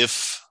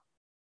 If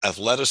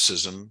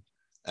athleticism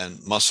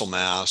and muscle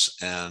mass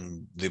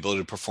and the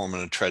ability to perform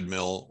on a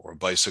treadmill or a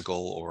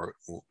bicycle or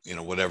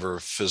whatever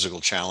physical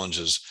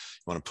challenges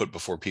you want to put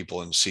before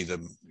people and see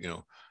them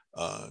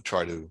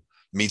try to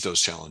meet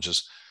those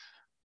challenges,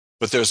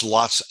 but there's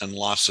lots and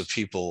lots of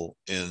people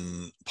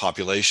in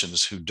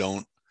populations who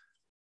don't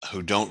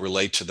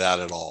relate to that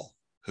at all,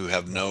 who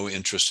have no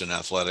interest in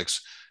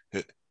athletics,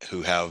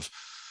 who have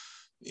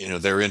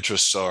their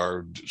interests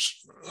are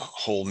a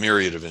whole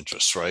myriad of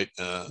interests, right?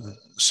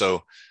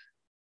 So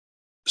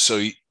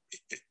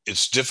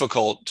it's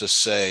difficult to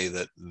say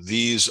that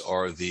these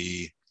are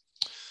the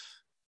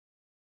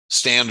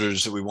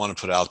standards that we want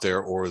to put out there,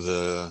 or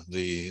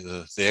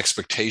the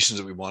expectations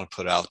that we want to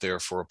put out there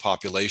for a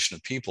population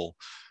of people,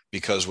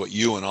 because what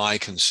you and I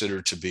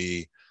consider to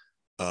be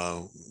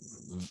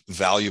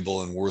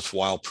valuable and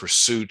worthwhile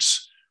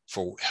pursuits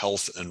for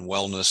health and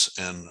wellness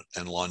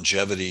and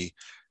longevity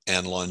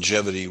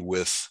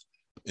with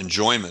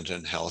enjoyment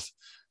and health,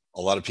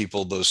 a lot of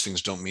people, those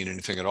things don't mean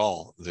anything at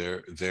all.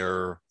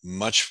 They're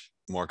much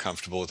more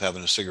comfortable with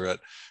having a cigarette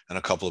and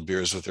a couple of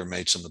beers with their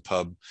mates in the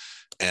pub,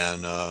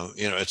 and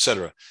et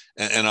cetera.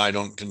 And I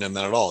don't condemn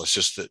that at all. It's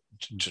just that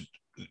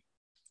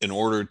in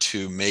order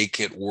to make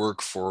it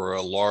work for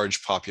a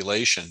large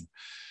population,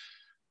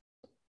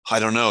 I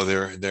don't know.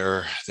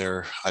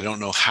 I don't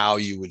know how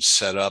you would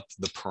set up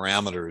the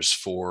parameters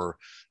for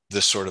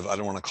this sort of, I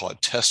don't want to call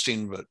it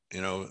testing, but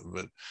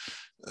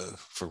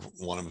for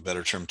want of a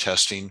better term,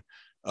 testing,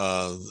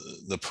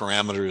 the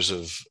parameters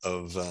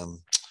of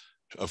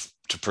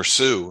to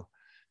pursue.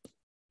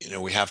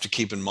 We have to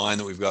keep in mind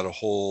that we've got a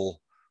whole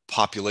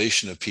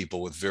population of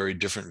people with very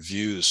different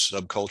views,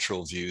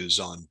 subcultural views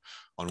on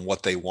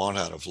what they want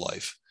out of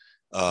life.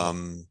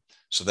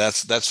 So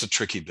that's the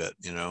tricky bit,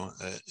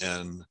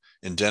 and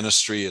in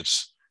dentistry,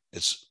 it's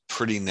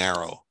pretty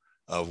narrow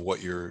of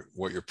what you're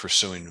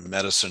pursuing. In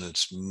medicine,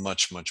 it's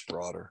much, much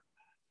broader.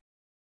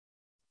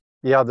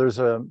 Yeah,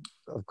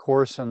 of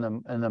course, in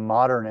the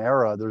modern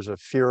era, there's a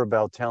fear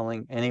about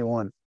telling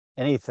anyone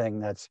anything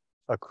that's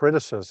a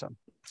criticism.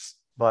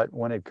 But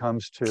when it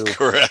comes to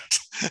correct,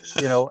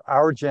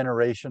 our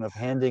generation of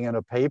handing in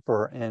a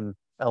paper in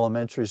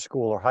elementary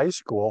school or high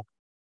school,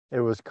 it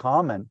was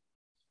common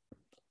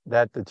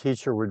that the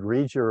teacher would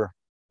read your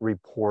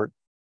report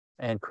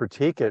and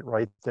critique it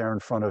right there in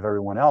front of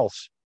everyone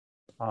else.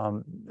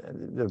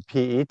 The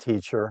PE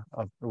teacher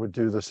would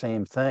do the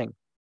same thing,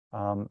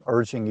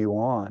 urging you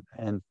on.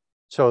 And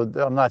so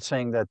I'm not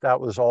saying that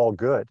was all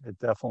good. It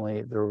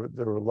definitely, there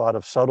were a lot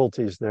of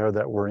subtleties there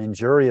that were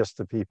injurious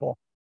to people.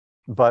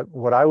 But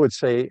what I would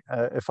say,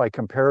 if I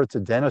compare it to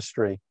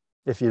dentistry,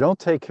 if you don't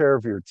take care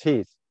of your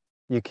teeth,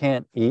 you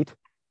can't eat.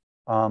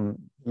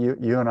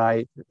 You and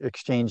I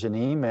exchanged an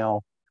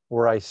email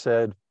where I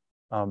said,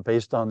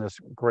 based on this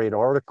great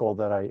article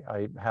that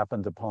I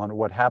happened upon,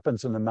 what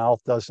happens in the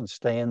mouth doesn't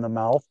stay in the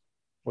mouth,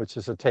 which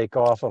is a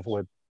takeoff of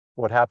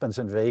what happens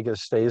in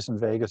Vegas stays in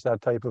Vegas,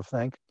 that type of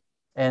thing.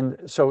 And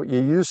so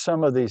you use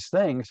some of these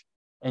things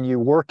and you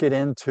work it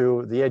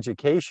into the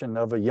education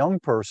of a young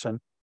person,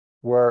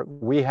 where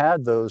we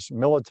had those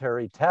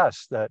military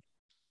tests that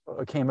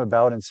came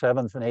about in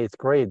 7th and 8th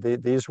grade.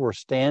 These were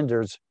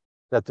standards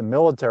that the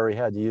military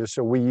had to use.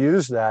 So we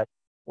used that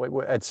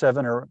at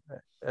 7th or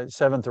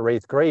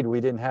 8th grade. We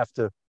didn't have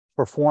to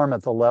perform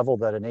at the level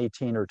that an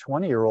 18 or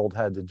 20-year-old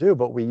had to do,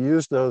 but we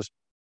used those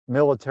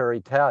military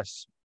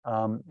tests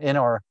in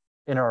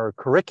our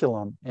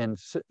curriculum in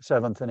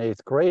 7th and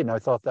 8th grade, and I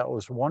thought that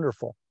was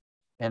wonderful.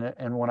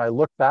 And when I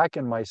look back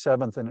in my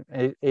 7th and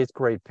 8th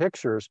grade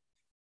pictures,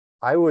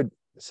 I would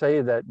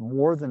say that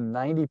more than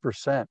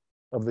 90%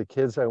 of the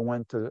kids I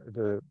went to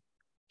the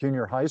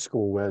junior high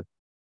school with,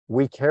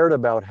 we cared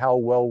about how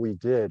well we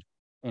did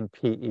in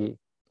PE.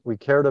 We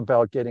cared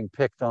about getting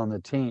picked on the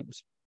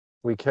teams.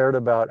 We cared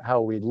about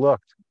how we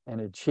looked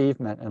and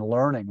achievement and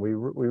learning. We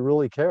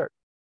really cared.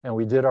 And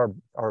we did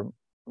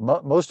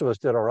most of us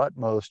did our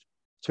utmost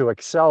to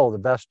excel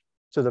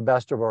to the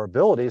best of our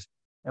abilities.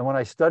 And when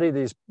I study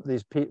these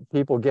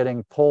people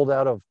getting pulled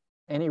out of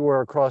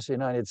anywhere across the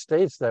United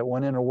States that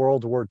went into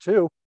World War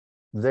II,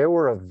 they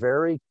were a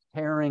very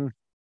caring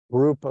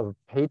group of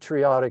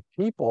patriotic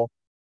people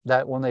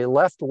that when they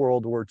left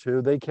World War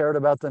II, they cared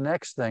about the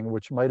next thing,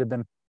 which might have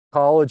been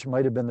college,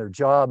 might have been their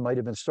job, might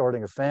have been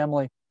starting a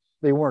family.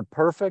 They weren't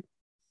perfect,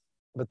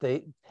 but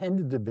they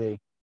tended to be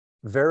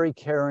very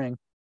caring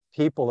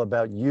people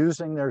about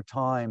using their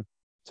time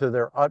to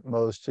their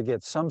utmost to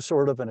get some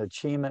sort of an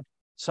achievement,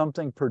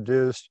 something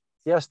produced.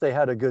 Yes, they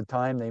had a good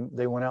time.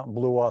 They went out and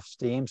blew off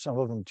steam, some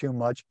of them too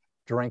much,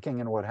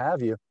 drinking and what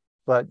have you.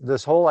 But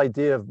this whole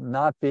idea of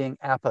not being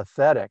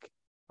apathetic,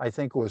 I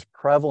think, was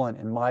prevalent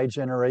in my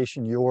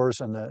generation,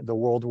 yours, and the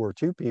World War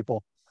II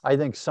people. I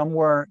think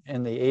somewhere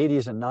in the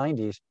 80s and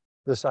 90s,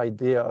 this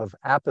idea of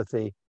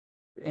apathy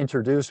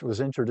was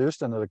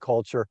introduced into the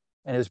culture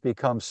and has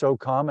become so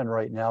common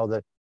right now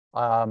that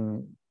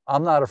I'm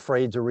not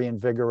afraid to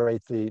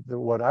reinvigorate the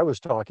what I was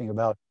talking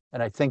about.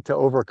 And I think to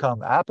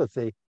overcome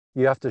apathy,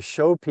 you have to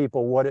show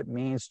people what it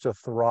means to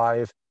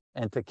thrive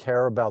and to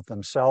care about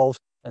themselves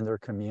and their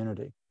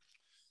community.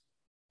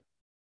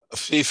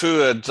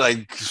 Sifu,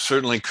 I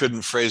certainly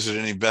couldn't phrase it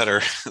any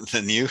better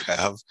than you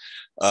have.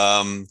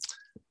 Um,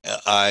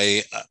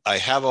 I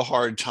have a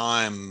hard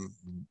time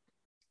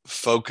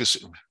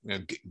focusing,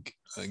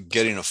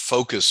 getting a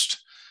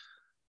focused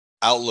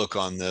outlook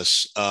on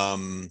this.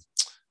 I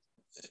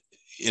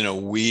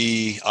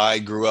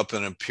grew up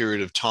in a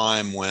period of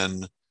time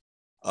when,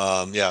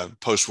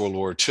 post World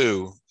War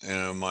II,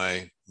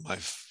 my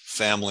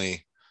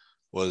family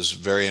was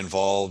very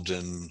involved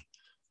in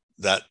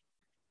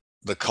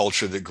the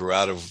culture that grew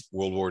out of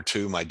World War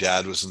II. My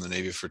dad was in the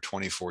Navy for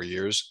 24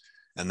 years,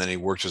 and then he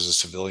worked as a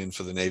civilian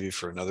for the Navy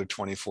for another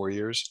 24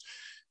 years.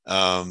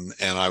 And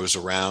I was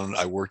around.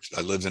 I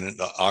lived in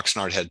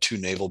Oxnard, had 2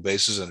 naval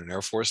bases and an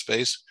Air Force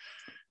base,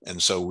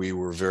 and so we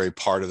were very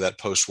part of that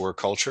post-war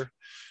culture.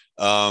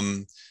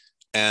 And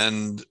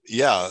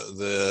yeah,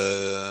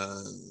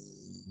 the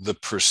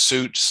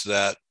pursuits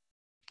that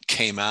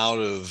came out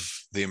of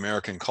the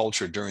American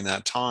culture during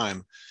that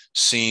time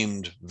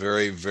seemed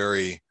very,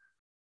 very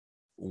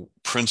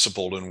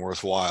principled and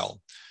worthwhile.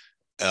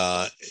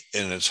 And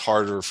it's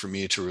harder for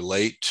me to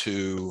relate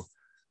to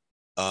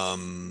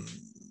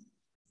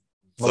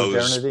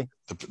Modernity.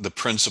 the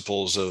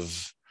principles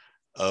of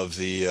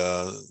the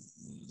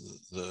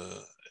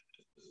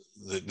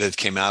that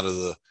came out of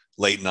the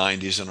late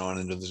 90s and on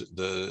into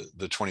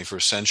the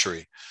 21st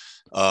century.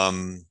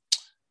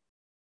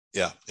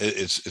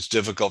 It's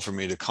difficult for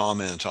me to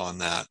comment on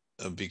that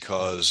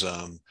because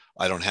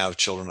I don't have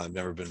children. I've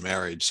never been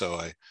married, so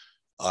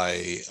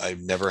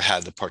I've never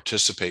had to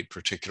participate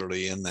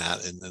particularly in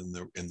that,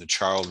 in the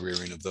child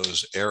rearing of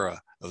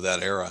that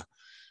era.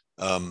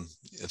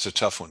 It's a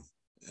tough one.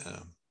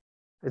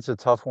 It's a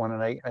tough one,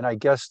 and I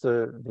guess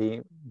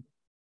the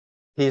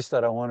piece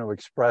that I want to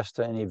express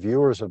to any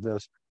viewers of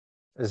this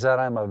is that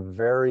I'm a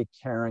very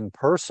caring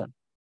person.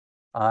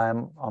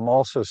 I'm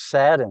also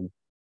saddened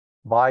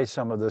by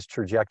some of this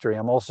trajectory.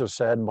 I'm also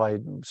saddened by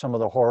some of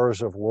the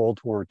horrors of World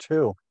War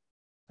II.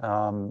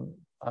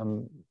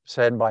 I'm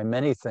saddened by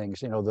many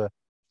things. The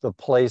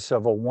place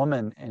of a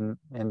woman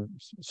in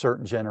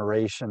certain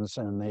generations,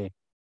 and the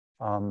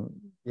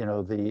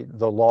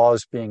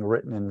laws being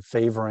written in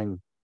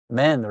favoring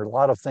men. There are a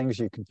lot of things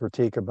you can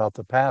critique about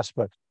the past,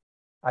 but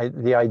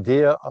the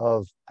idea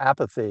of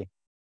apathy,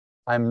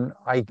 when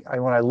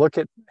I look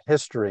at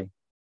history,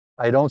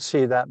 I don't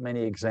see that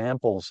many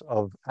examples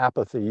of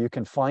apathy. You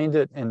can find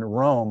it in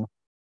Rome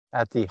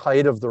at the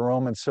height of the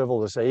Roman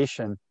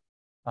civilization.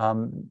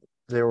 The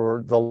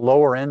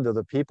lower end of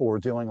the people were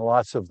doing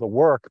lots of the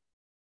work,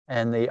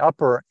 and the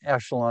upper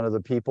echelon of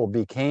the people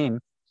became,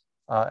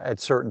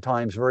 at certain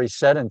times, very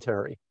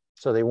sedentary.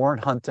 So they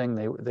weren't hunting,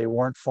 they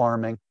weren't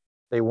farming,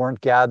 they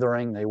weren't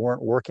gathering, they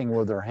weren't working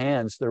with their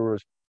hands. There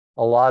was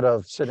a lot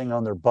of sitting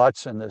on their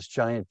butts in this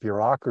giant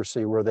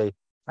bureaucracy where they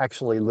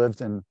actually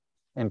lived in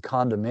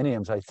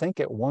condominiums. I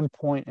think at one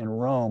point in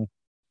Rome,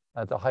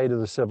 at the height of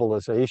the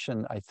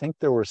civilization, I think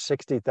there were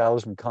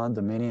 60,000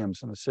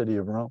 condominiums in the city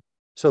of Rome.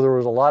 So there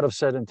was a lot of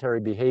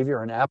sedentary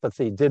behavior, and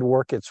apathy did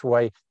work its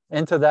way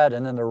into that.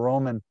 And then the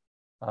Roman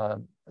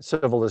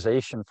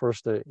civilization,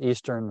 first the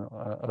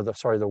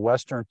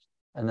Western,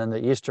 and then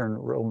the Eastern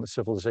Roman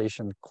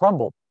civilization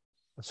crumbled.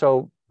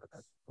 So,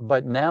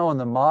 but now in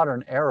the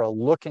modern era,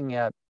 looking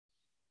at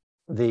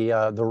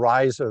the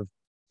rise of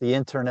the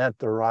internet,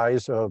 the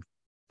rise of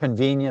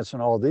convenience,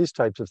 and all of these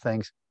types of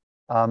things,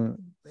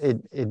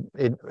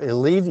 it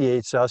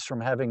alleviates us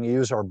from having to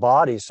use our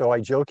bodies. So I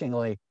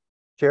jokingly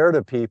share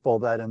to people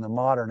that in the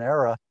modern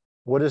era,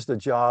 what is the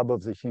job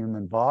of the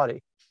human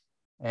body?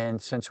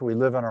 And since we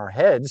live in our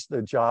heads,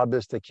 the job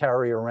is to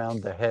carry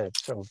around the head.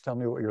 So tell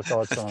me what your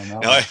thoughts are on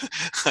that.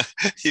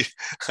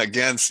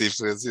 Again, Steve,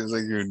 it seems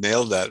like you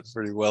nailed that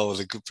pretty well with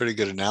a pretty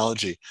good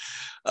analogy.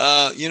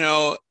 I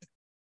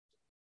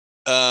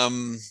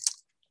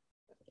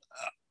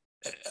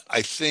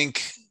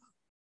think,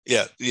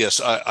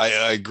 yes,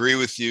 I agree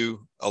with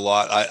you a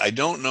lot. I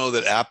don't know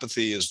that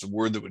apathy is the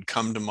word that would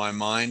come to my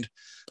mind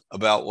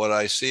about what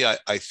I see.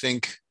 I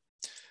think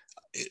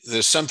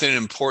there's something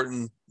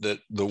important that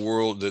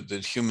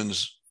that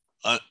humans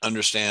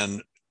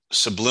understand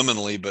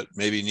subliminally, but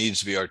maybe needs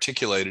to be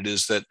articulated,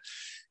 is that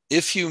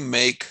if you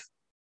make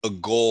a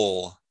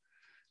goal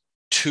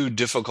too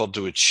difficult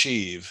to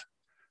achieve,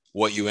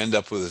 what you end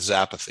up with is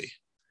apathy,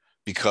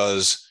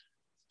 because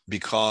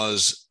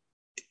because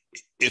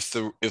if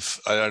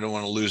I don't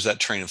want to lose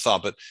that train of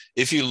thought, but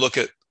if you look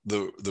at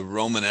the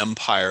Roman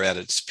Empire at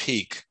its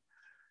peak,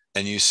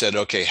 and you said,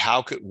 okay,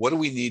 what do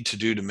we need to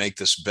do to make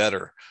this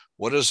better?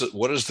 What is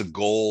the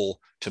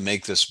goal to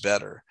make this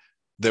better?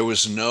 There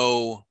was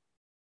no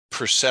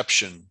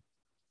perception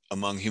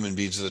among human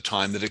beings at the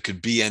time that it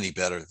could be any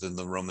better than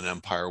the Roman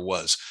Empire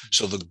was.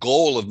 So the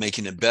goal of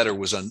making it better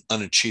was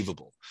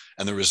unachievable.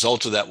 And the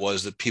result of that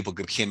was that people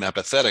became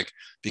apathetic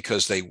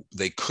because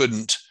they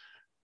couldn't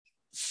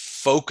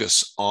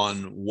focus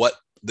on what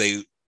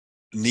they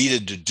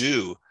needed to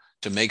do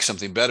to make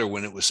something better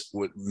when it was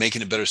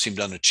making it better seemed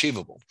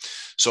unachievable.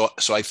 So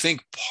I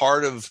think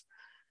part of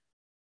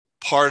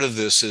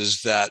this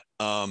is that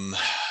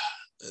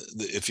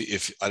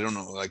if I don't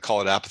know, I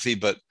call it apathy,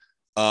 but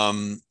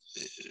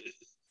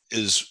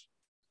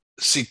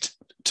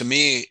to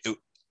me,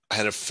 I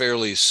had a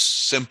fairly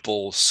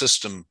simple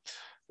system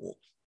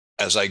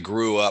as I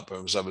grew up,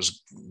 as I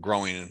was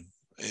growing,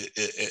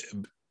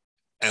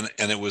 and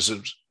it was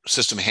a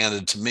system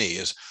handed to me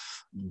as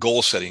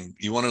goal setting.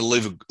 You want to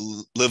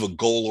live a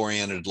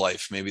goal-oriented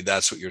life. Maybe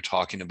that's what you're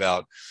talking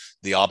about.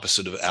 The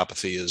opposite of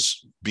apathy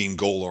is being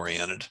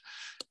goal-oriented.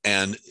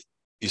 And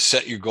you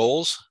set your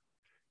goals,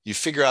 you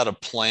figure out a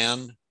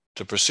plan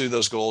to pursue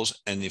those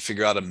goals, and you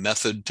figure out a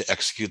method to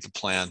execute the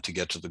plan to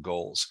get to the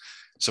goals.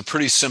 It's a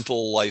pretty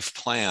simple life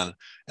plan.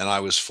 And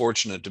I was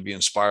fortunate to be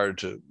inspired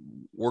to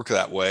work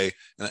that way.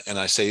 And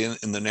I say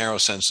in the narrow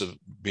sense of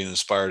being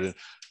inspired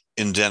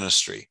in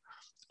dentistry.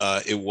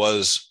 It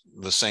was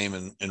the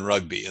same in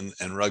rugby,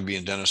 and rugby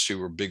and dentistry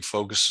were big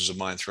focuses of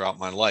mine throughout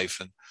my life.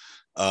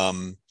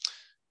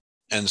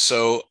 And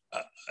so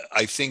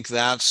I think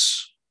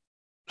that's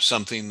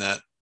something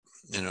that,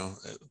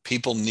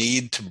 people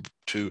need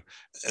to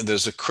and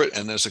there's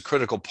a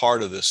critical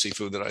part of this,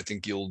 Sifu, that I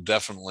think you'll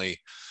definitely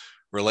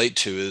relate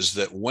to, is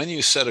that when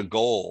you set a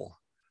goal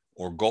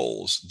or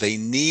goals, they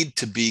need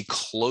to be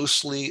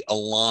closely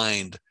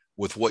aligned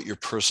with what your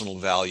personal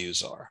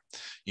values are.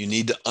 You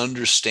need to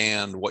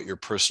understand what your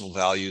personal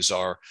values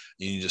are.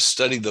 You need to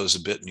study those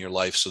a bit in your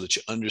life so that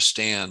you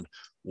understand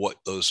what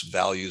those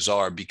values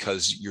are,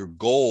 because your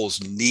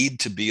goals need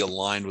to be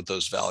aligned with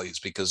those values.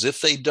 Because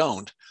if they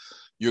don't,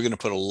 you're going to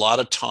put a lot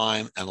of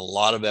time and a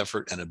lot of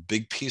effort and a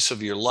big piece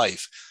of your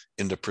life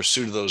into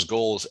pursuit of those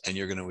goals, and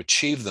you're going to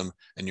achieve them,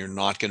 and you're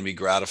not going to be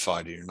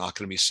gratified, or you're not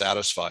going to be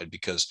satisfied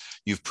because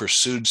you've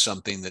pursued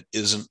something that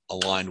isn't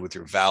aligned with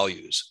your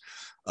values.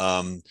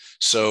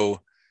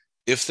 So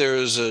if there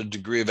is a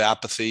degree of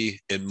apathy,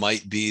 it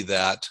might be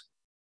that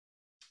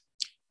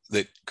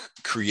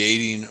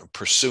creating or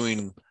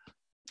pursuing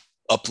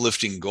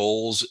uplifting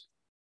goals,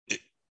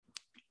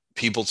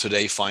 people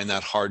today find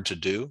that hard to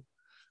do.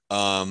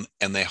 And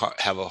they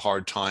have a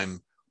hard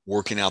time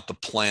working out the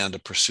plan to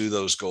pursue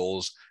those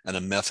goals and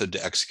a method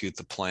to execute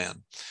the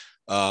plan.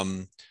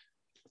 I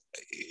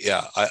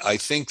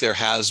think there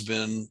has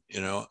been,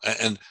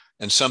 and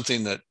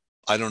something that,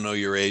 I don't know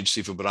your age,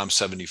 Sifu, but I'm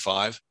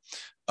 75.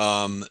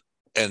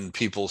 And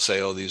people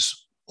say, oh,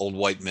 these old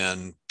white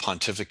men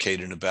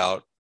pontificating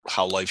about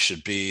how life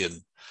should be,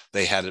 and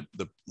they had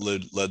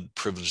led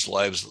privileged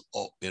lives,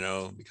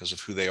 because of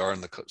who they are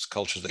and the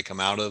cultures they come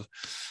out of.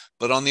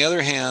 But on the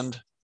other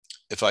hand,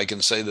 if I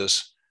can say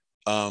this,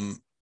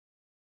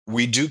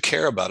 we do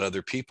care about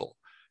other people,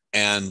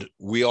 and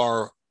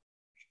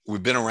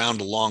we've been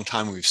around a long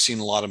time. We've seen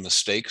a lot of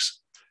mistakes,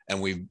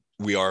 and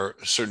we are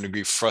a certain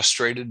degree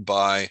frustrated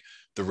by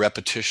the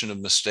repetition of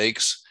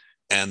mistakes,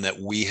 and that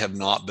we have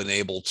not been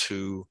able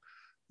to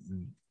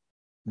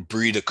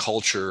breed a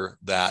culture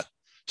that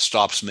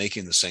stops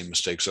making the same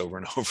mistakes over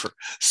and over.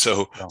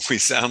 So we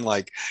sound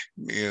like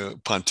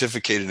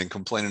pontificated and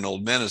complaining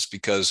old men. It's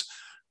because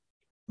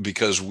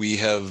we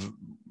have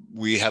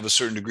a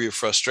certain degree of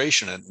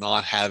frustration at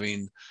not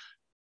having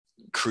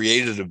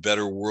created a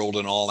better world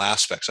in all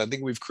aspects. I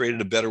think we've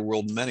created a better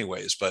world in many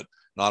ways, but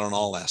not in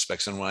all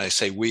aspects. And when I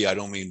say we, I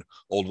don't mean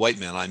old white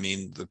men. I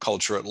mean the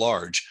culture at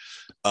large.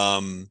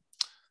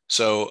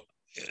 So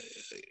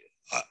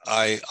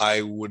I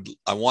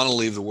want to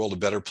leave the world a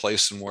better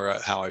place than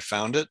how I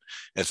found it.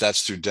 If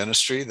that's through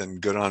dentistry, then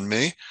good on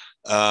me.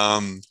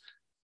 And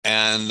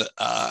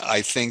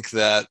I think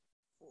that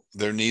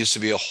there needs to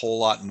be a whole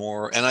lot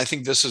more. And I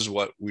think this is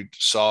what we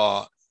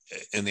saw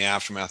in the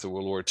aftermath of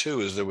World War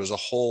II, is there was a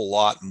whole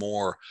lot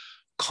more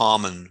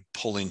common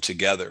pulling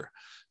together.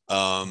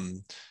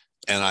 And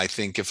I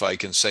think, if I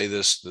can say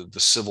this, the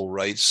civil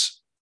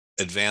rights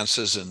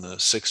advances in the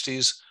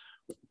 60s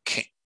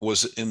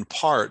was in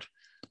part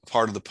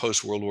of the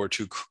post-World War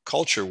II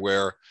culture,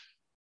 where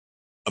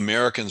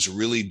Americans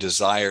really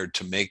desired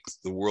to make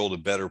the world a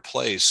better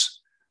place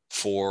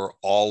for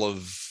all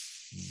of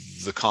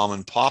the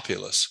common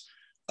populace.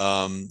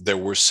 There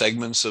were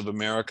segments of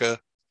America,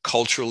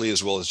 culturally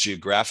as well as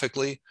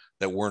geographically,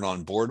 that weren't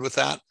on board with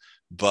that.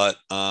 But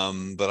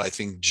I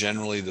think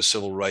generally the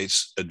civil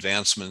rights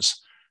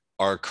advancements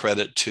are a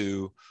credit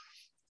to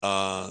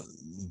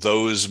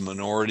those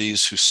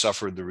minorities who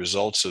suffered the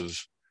results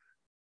of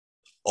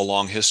a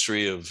long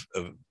history of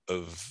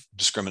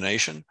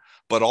discrimination,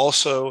 but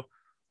also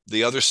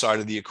the other side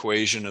of the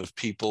equation of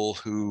people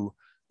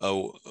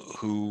uh,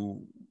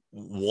 who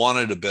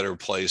wanted a better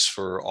place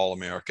for all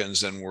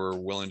Americans and were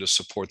willing to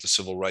support the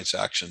civil rights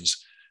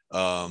actions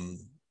um,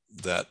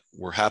 that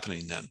were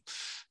happening then.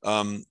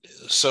 Um,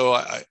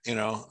 so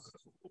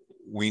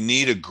we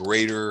need a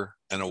greater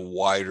and a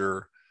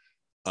wider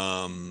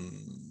um,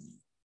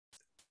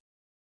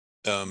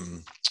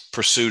 um,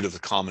 pursuit of the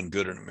common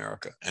good in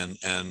America,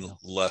 and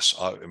less.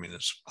 I mean,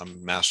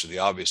 I'm master the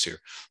obvious here.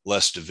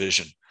 Less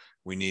division.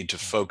 We need to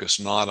focus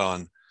not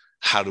on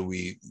how do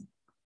we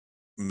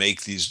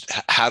make these.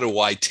 How do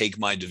I take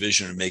my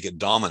division and make it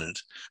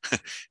dominant?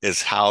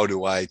 It's how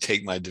do I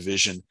take my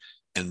division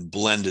and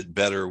blend it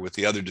better with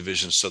the other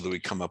divisions so that we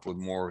come up with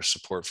more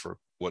support for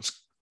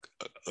what's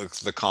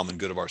the common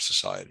good of our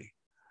society.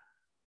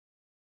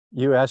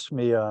 You asked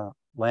me,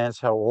 Lance,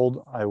 how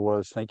old I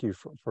was. Thank you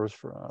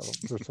first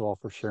of all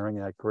for sharing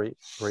that great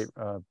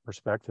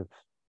perspective.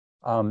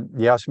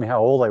 You asked me how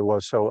old I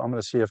was, so I'm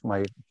going to see if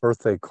my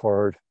birthday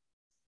card.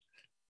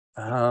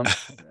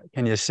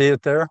 Can you see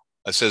it there?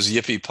 It says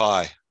yippee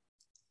pie.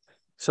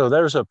 So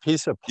there's a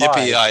piece of pie.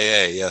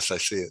 Yippee-i-a. Yes, I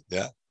see it.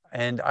 Yeah.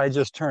 And I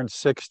just turned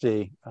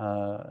 60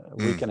 a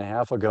week and a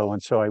half ago,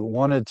 and so I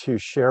wanted to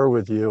share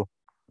with you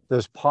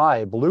this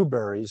pie,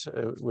 blueberries,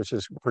 which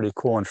is pretty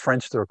cool. In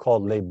French, they're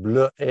called les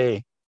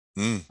bleuets.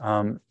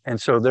 And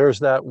so there's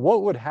that.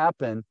 What would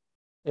happen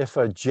if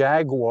a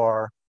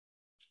jaguar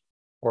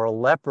or a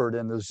leopard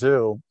in the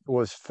zoo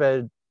was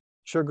fed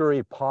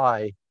sugary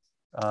pie?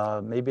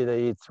 Maybe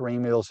they eat 3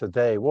 meals a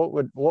day. What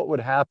would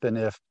happen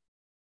if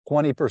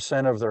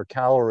 20% of their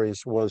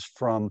calories was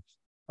from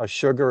a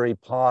sugary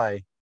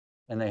pie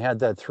and they had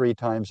that 3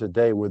 times a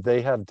day? Would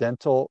they have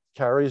dental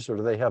caries, or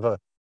do they have a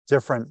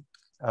different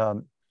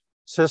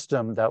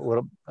system that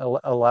would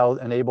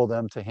enable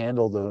them to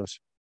handle those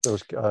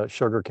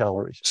sugar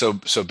calories?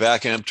 So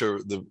backing up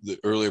to the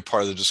earlier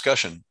part of the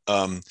discussion,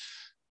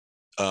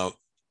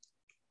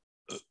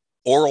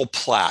 oral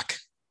plaque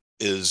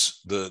is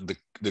the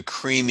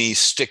creamy,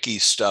 sticky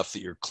stuff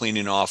that you're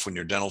cleaning off when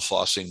you're dental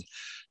flossing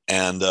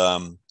and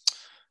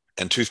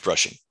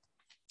toothbrushing,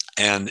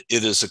 and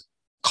it is a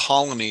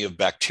colony of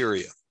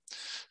bacteria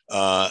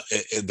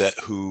that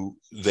who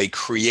they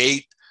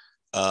create.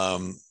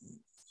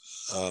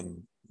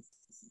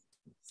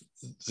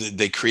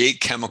 They create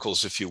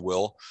chemicals, if you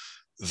will,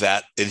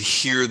 that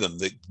adhere them,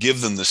 that give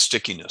them the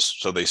stickiness,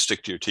 so they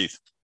stick to your teeth.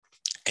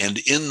 And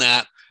in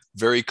that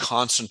very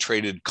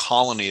concentrated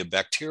colony of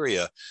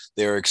bacteria,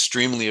 they are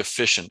extremely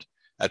efficient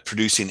at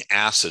producing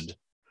acid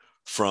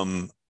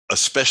from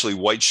especially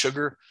white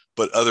sugar,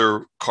 but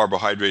other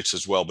carbohydrates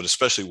as well, but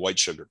especially white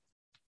sugar,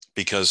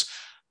 because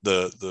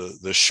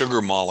the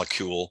sugar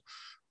molecule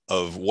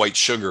of white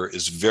sugar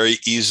is very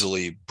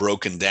easily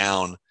broken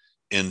down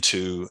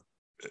into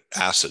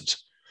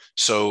acids.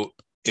 So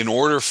in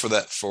order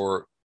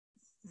for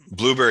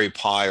blueberry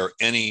pie or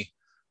any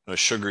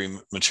sugary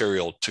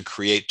material to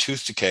create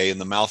tooth decay in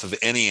the mouth of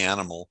any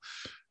animal,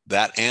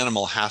 that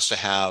animal has to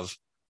have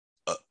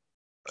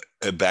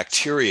a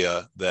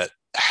bacteria that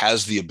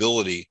has the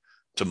ability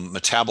to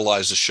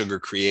metabolize the sugar,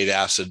 create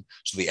acid,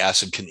 so the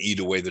acid can eat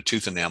away the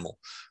tooth enamel.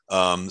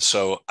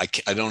 So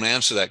I don't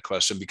answer that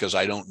question because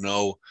I don't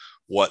know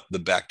what the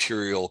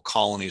bacterial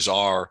colonies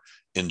are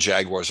in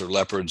jaguars or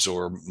leopards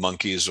or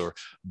monkeys,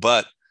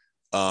 but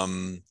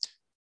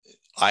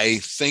I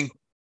think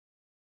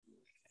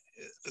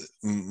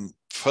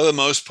for the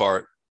most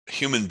part,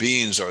 human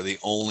beings are the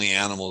only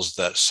animals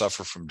that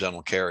suffer from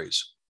dental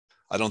caries.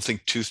 I don't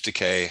think tooth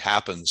decay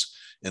happens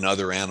in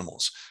other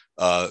animals.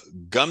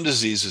 Gum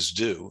diseases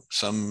do.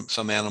 Some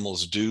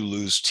animals do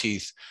lose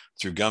teeth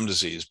through gum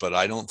disease, but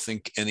I don't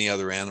think any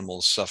other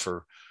animals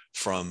suffer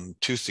from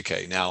tooth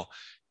decay. Now,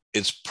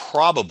 it's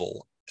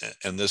probable,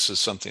 and this is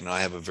something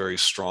I have a very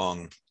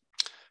strong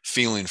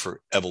feeling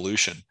for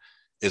evolution,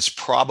 it's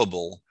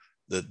probable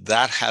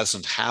that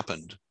hasn't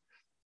happened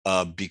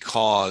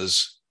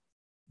because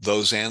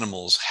those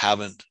animals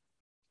haven't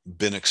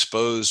been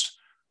exposed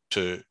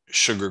to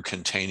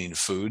sugar-containing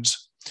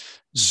foods.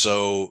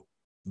 So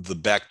the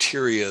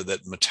bacteria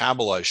that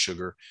metabolize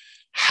sugar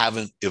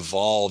haven't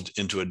evolved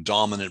into a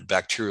dominant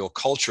bacterial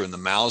culture in the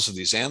mouths of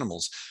these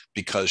animals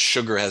because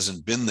sugar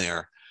hasn't been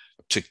there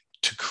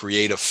to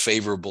create a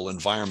favorable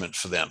environment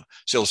for them.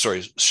 So,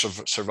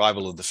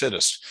 survival of the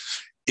fittest.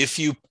 If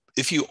you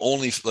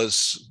only,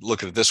 let's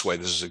look at it this way,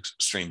 this is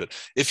extreme, but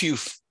if you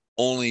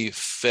only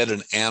fed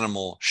an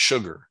animal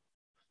sugar,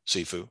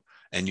 Sifu,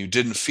 and you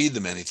didn't feed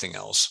them anything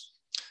else,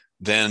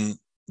 then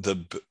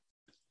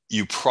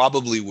you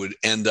probably would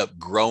end up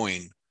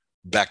growing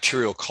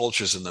bacterial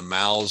cultures in the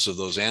mouths of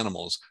those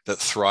animals that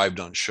thrived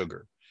on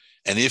sugar.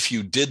 And if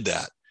you did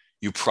that,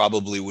 you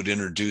probably would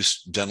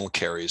introduce dental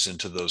caries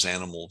into those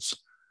animals'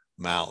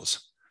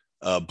 mouths.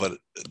 But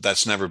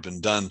that's never been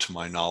done to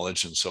my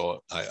knowledge. And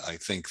so I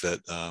think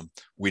that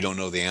we don't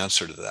know the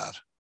answer to that.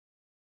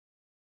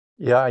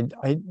 Yeah,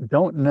 I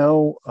don't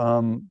know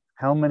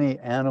how many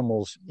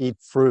animals eat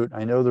fruit.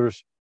 I know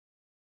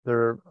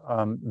there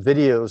are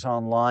videos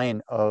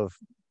online of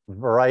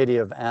variety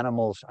of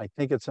animals. I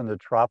think it's in the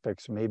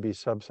tropics, maybe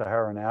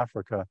sub-Saharan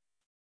Africa,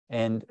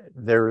 and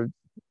they're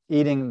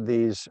eating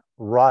these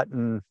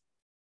rotten,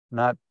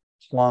 not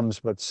plums,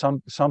 but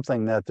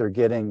something that they're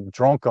getting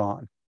drunk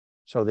on.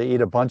 So they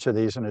eat a bunch of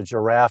these, and a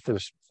giraffe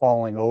is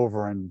falling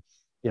over and,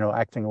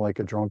 acting like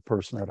a drunk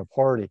person at a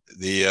party.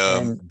 The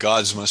And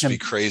Gods Must Be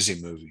chimp,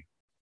 Crazy movie.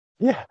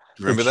 yeah,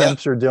 the Remember that?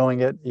 chimps are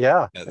doing it.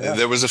 Yeah, Yeah, yeah.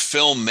 there was a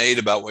film made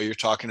about what you're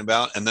talking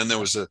about, and then there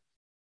was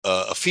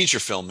a feature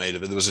film made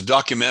of it. There was a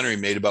documentary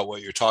made about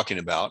what you're talking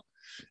about,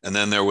 and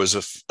then there was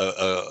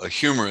a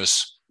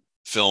humorous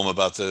film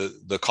about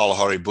the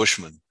Kalahari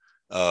Bushmen.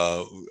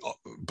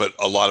 But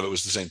a lot of it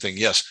was the same thing.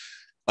 Yes,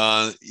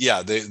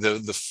 yeah.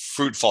 The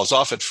fruit falls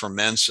off, it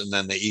ferments, and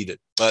then they eat it.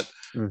 But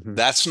Mm-hmm.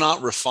 that's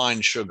not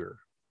refined sugar.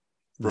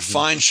 Mm-hmm.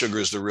 Refined sugar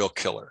is the real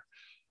killer.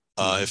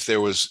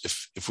 Mm-hmm.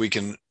 If we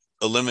can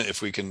eliminate,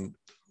 if we can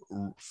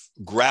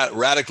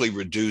radically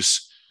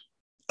reduce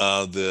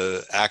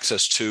the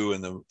access to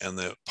and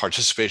the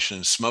participation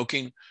in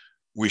smoking,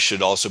 we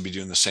should also be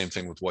doing the same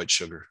thing with white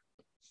sugar.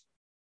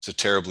 It's a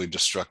terribly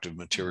destructive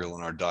material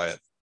in our diet.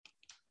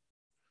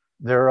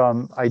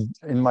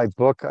 In my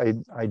book,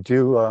 I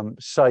do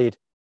cite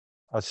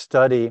a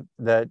study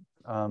that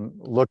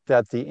looked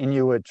at the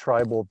Inuit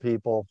tribal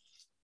people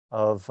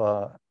of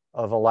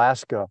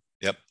Alaska,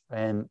 Yep.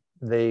 and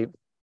they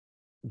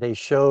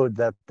showed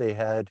that they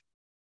had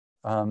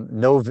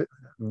no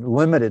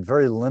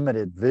very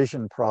limited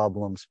vision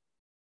problems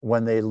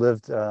when they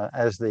lived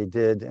as they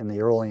did in the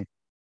early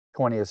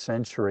 20th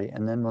century.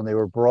 And then when they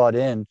were brought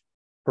in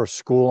for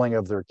schooling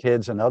of their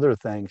kids and other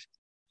things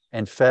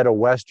and fed a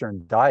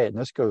Western diet,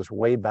 and this goes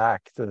way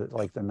back to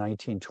like the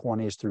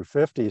 1920s through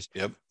 50s.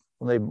 Yep.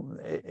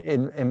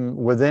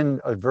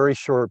 Within a very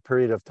short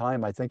period of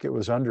time, I think it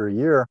was under a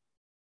year,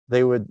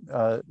 they would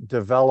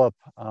develop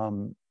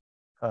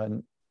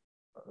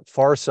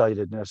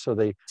farsightedness. So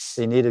they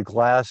needed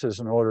glasses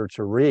in order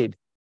to read.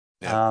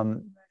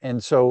 Yep.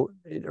 And so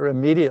it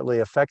immediately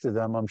affected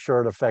them. I'm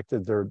sure it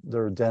affected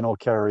their dental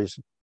caries,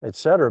 et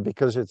cetera,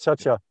 because it's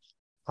such a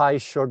high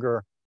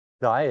sugar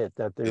diet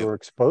that they were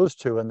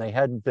exposed to, and they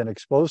hadn't been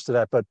exposed to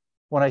that. But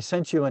when I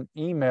sent you an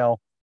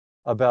email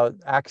about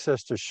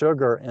access to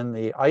sugar in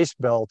the ice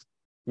belt,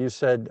 you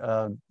said,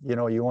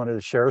 you wanted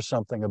to share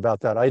something about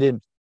that. I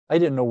didn't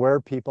know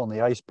where people in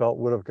the ice belt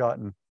would have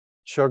gotten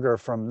sugar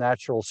from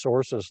natural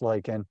sources,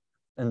 like in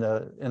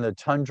the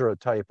tundra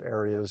type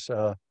areas,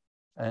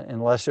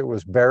 unless it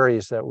was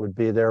berries that would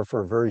be there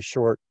for a very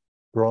short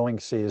growing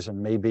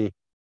season, maybe.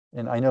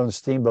 And I know in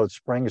Steamboat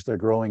Springs, the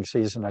growing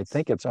season, I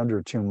think it's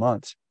under 2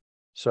 months.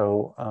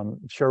 So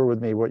share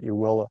with me what you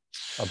will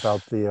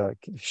about the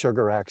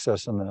sugar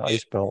access in the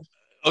ice belt.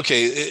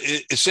 Okay,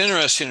 it's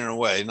interesting in a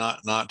way,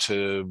 not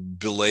to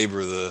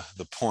belabor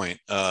the point.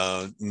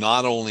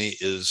 Not only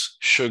is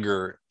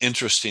sugar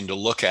interesting to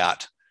look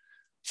at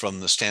from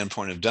the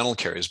standpoint of dental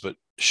caries, but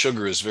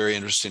sugar is very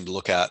interesting to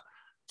look at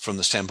from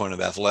the standpoint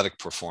of athletic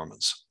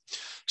performance.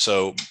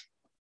 So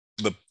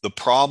the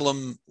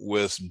problem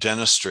with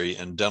dentistry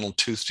and dental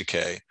tooth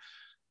decay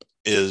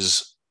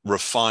is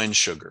refined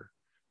sugar,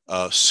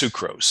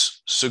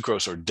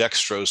 sucrose or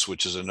dextrose,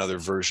 which is another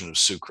version of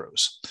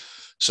sucrose.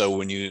 So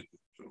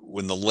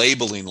when the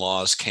labeling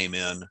laws came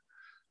in,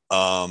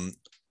 and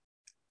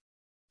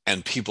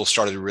people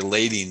started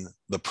relating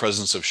the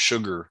presence of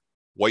sugar,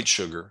 white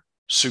sugar,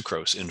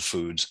 sucrose in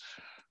foods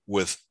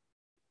with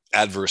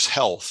adverse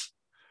health,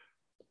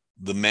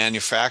 the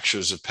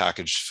manufacturers of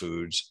packaged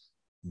foods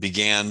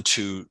began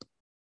to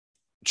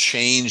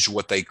change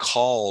what they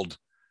called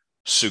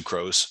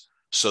sucrose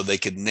so they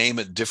could name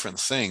it different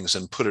things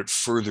and put it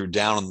further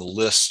down on the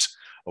list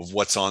of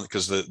what's on,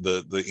 because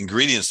the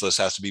ingredients list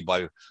has to be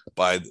by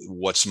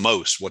what's the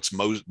most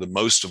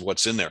of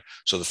what's in there.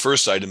 So the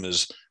first item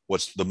is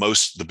what's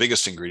the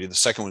biggest ingredient. The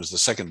second one is the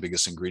second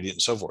biggest ingredient,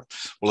 and so forth.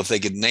 Well, if they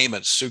could name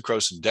it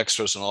sucrose and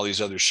dextrose and all these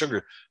other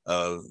sugar,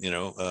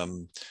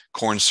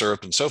 corn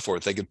syrup and so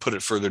forth, they could put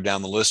it further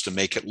down the list and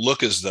make it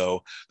look as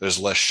though there's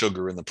less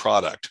sugar in the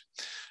product.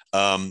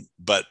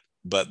 But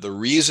the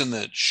reason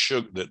that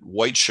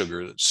white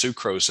sugar, that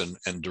sucrose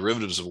and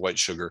derivatives of white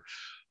sugar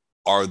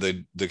are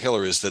the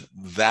killer is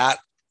that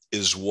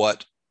is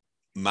what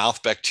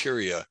mouth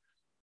bacteria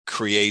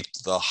create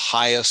the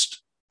highest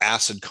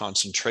acid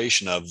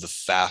concentration of the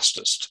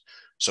fastest.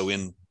 So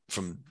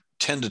from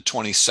 10 to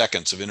 20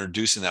 seconds of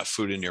introducing that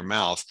food in your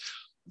mouth,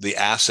 the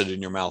acid in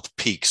your mouth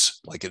peaks,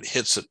 like it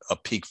hits a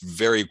peak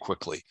very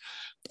quickly.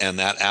 And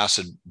that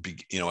acid,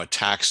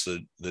 attacks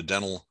the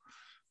dental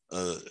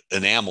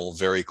enamel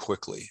very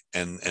quickly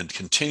and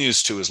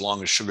continues to, as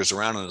long as sugar's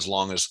around and as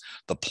long as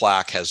the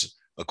plaque has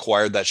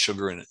acquired that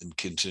sugar and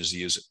continues to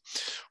use it.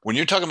 When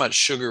you're talking about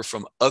sugar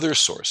from other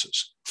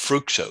sources,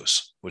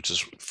 fructose, which is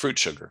fruit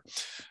sugar,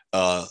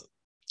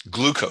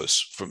 glucose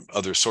from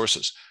other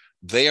sources,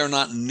 they are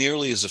not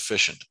nearly as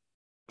efficient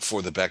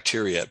for the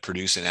bacteria at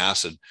producing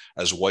acid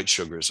as white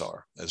sugars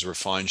are, as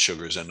refined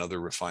sugars and other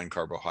refined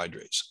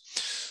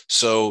carbohydrates.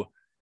 So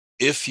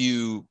if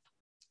you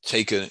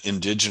take an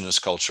indigenous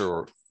culture,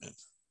 or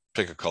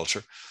pick a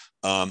culture,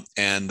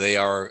 and they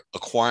are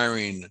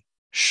acquiring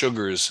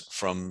sugars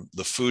from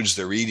the foods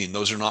they're eating.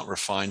 Those are not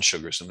refined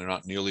sugars, and they're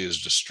not nearly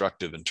as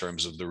destructive in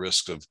terms of the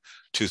risk of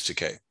tooth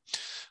decay.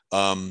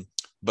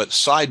 But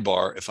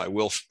sidebar,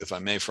 if I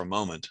may, for a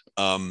moment,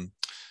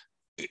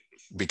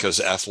 because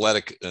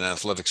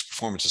athletics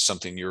performance is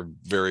something you're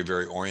very,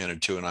 very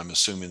oriented to, and I'm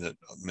assuming that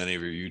many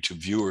of your YouTube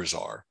viewers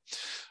are.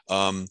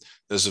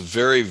 There's a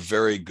very,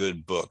 very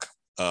good book,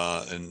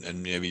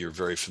 and maybe you're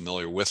very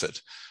familiar with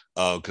it,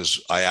 because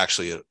I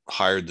actually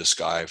hired this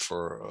guy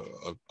for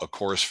a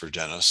course for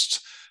dentists,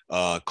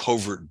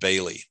 Covert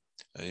Bailey.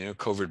 You know,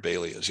 Covert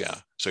Bailey is, yeah.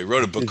 So he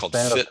wrote a book called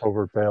Fit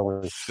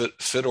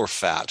or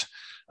Fat.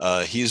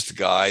 He's the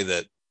guy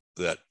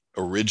that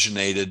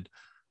originated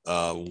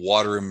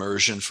water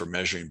immersion for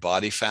measuring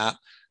body fat.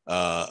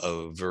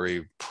 A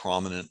very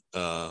prominent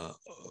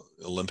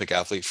Olympic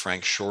athlete,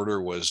 Frank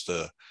Shorter, was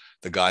the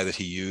guy that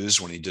he used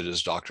when he did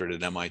his doctorate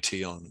at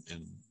MIT in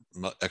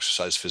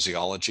exercise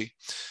physiology.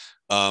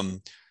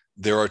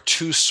 There are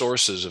two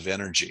sources of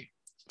energy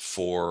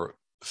for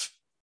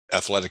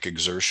athletic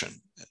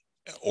exertion,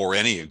 or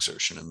any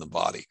exertion in the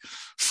body: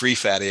 free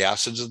fatty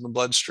acids in the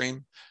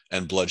bloodstream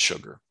and blood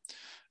sugar.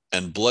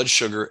 And blood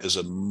sugar is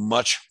a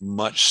much,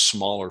 much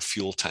smaller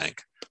fuel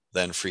tank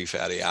than free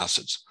fatty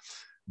acids.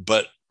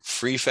 But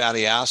free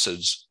fatty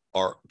acids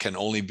can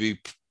only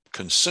be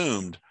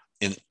consumed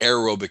in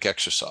aerobic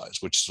exercise,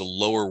 which is a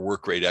lower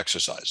work rate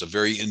exercise, a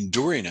very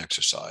enduring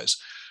exercise,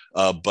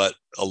 but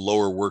a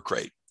lower work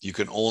rate. You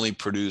can only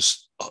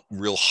produce a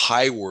real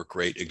high work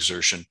rate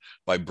exertion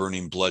by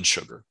burning blood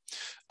sugar.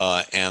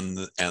 And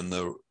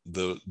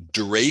the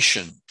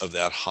duration of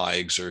that high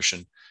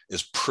exertion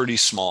is pretty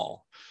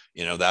small.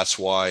 You know, that's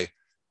why,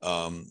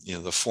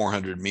 the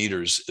 400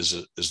 meters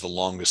is the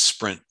longest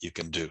sprint you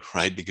can do,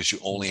 right? Because you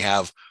only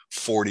have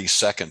 40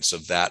 seconds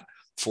of that,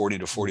 40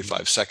 to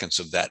 45 seconds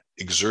of that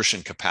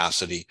exertion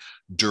capacity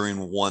during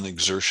one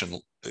exertion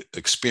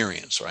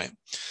experience, right?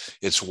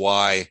 It's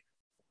why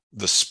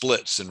the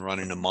splits in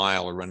running a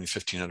mile or running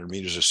 1,500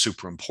 meters are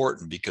super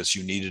important, because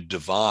you need to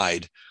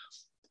divide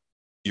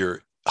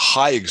your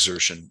high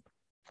exertion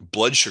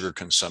blood sugar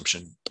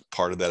consumption,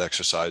 part of that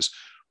exercise,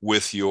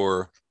 with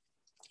your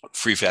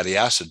free fatty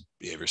acid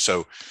behavior.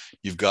 So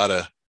you've got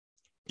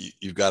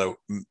to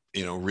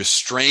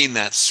restrain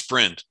that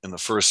sprint in the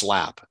first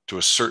lap to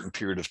a certain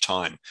period of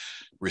time,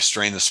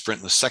 restrain the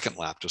sprint in the second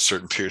lap to a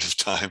certain period of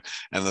time,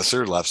 and the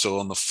third lap. So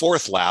on the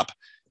fourth lap,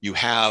 you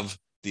have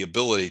the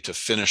ability to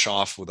finish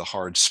off with a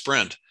hard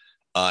sprint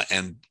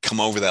and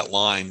come over that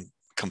line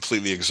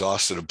completely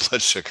exhausted of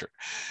blood sugar.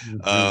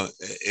 An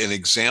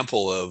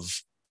example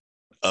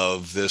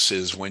of this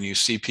is when you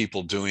see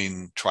people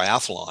doing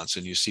triathlons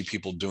and you see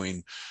people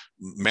doing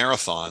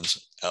marathons,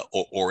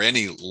 or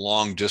any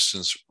long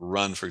distance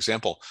run. For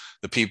example,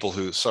 the people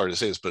who, sorry to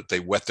say this, but they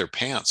wet their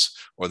pants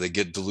or they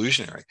get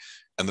delusionary.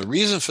 And the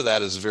reason for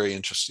that is very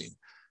interesting.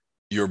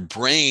 Your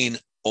brain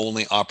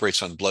only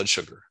operates on blood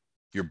sugar.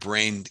 Your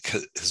brain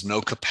has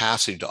no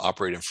capacity to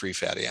operate in free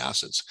fatty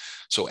acids.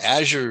 So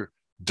as you're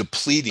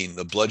depleting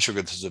the blood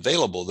sugar that's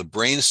available, the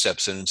brain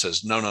steps in and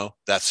says, no,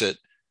 that's it.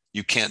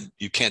 You can't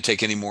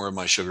take any more of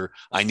my sugar.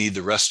 I need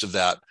the rest of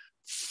that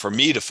for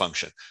me to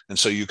function. And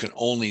so you can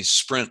only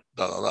sprint,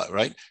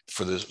 right?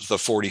 For the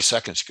 40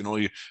 seconds, you can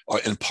only,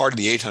 and part of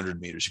the 800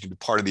 meters, you can do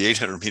part of the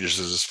 800 meters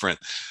as a sprint,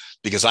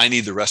 because I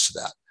need the rest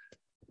of that.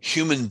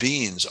 Human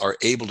beings are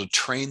able to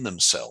train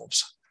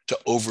themselves to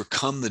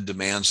overcome the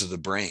demands of the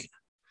brain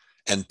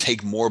and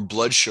take more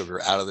blood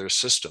sugar out of their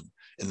system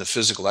in the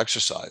physical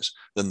exercise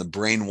than the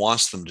brain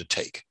wants them to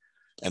take.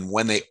 And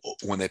when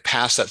they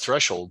pass that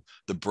threshold,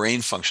 the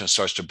brain function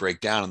starts to break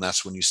down. And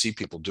that's when you see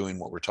people doing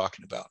what we're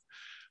talking about: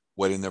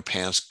 wetting their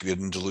pants,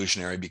 getting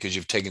delusionary, because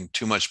you've taken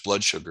too much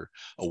blood sugar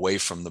away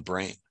from the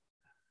brain.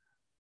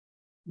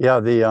 Yeah,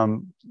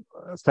 the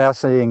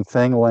fascinating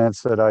thing,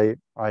 Lance, that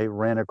I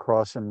ran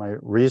across in my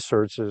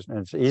research is, and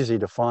it's easy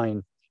to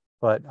find,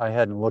 but I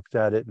hadn't looked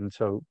at it. And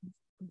so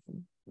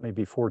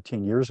maybe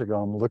 14 years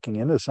ago, I'm looking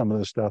into some of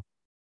this stuff.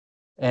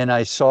 And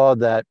I saw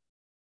that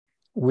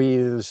we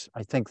use,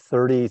 I think,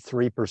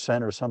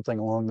 33% or something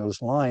along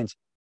those lines.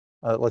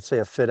 Let's say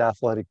a fit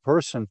athletic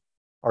person,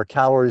 our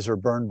calories are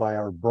burned by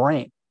our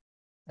brain.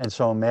 And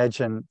so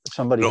imagine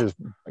somebody who's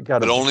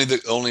got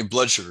only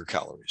blood sugar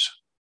calories.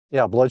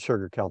 Yeah, blood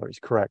sugar calories,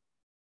 correct.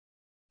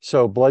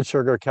 So blood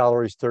sugar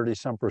calories,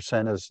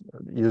 30-some% is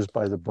used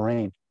by the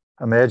brain.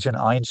 Imagine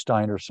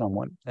Einstein or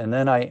someone. And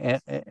then I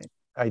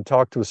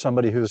talked to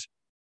somebody who's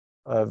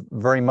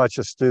very much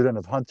a student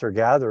of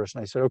hunter-gatherers.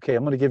 And I said, okay,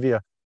 I'm going to give you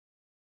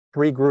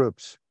 3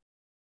 groups.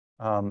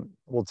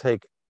 We'll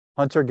take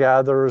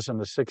hunter-gatherers in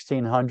the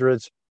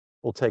 1600s.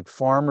 We'll take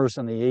farmers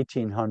in the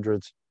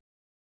 1800s.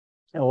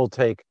 And we'll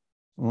take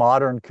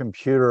modern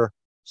computer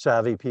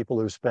savvy people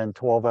who spend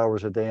 12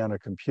 hours a day on a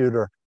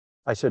computer.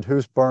 I said,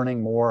 who's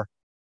burning more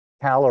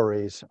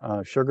calories,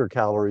 sugar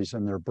calories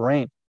in their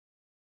brain?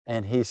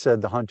 And he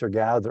said the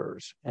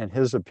hunter-gatherers. And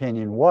his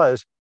opinion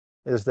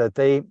is that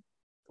they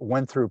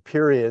went through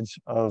periods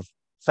of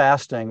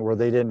fasting where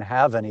they didn't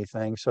have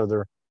anything. So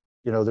their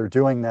they're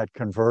doing that,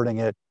 converting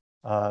it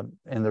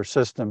in their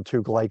system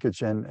to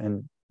glycogen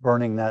and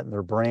burning that in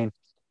their brain.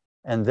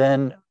 And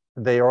then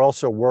they are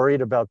also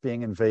worried about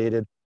being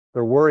invaded.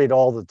 They're worried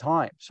all the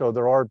time. So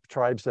there are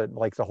tribes that,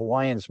 like the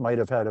Hawaiians, might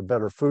have had a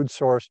better food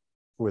source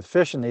with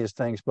fish and these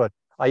things. But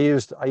I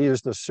used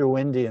the Sioux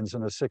Indians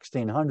in the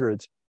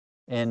 1600s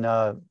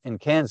in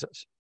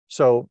Kansas.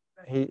 So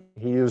he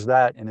used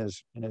that in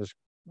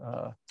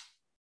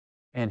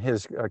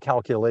his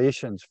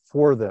calculations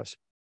for this.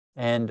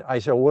 And I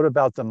said, what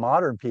about the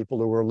modern people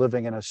who are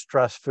living in a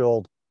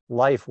stress-filled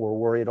life? We're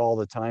worried all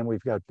the time.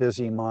 We've got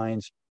busy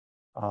minds,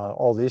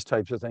 all these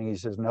types of things. He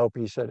says, nope.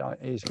 He said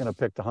he's going to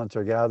pick the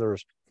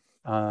hunter-gatherers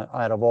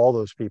out of all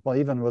those people.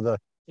 Even with the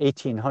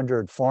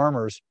 1,800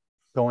 farmers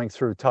going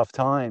through tough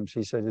times,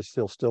 he said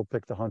he'll still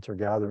pick the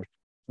hunter-gatherers.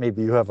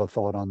 Maybe you have a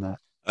thought on that.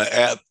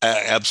 I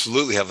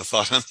absolutely have a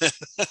thought on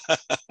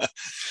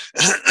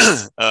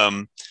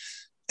that.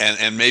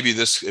 And maybe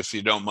this, if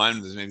you don't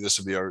mind, maybe this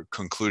will be our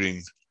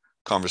concluding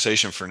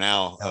conversation for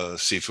now,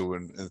 Sifu.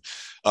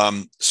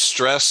 And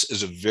stress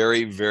is a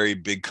very, very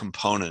big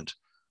component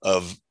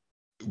of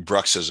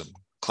bruxism,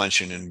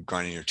 clenching and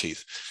grinding your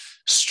teeth.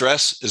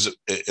 Stress is,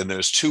 and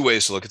there's two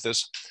ways to look at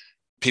this.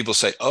 People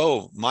say,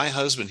 "Oh, my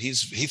husband, he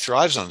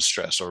thrives on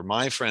stress," or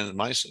 "My friend,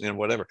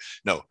 whatever."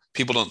 No,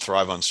 people don't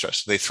thrive on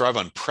stress. They thrive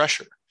on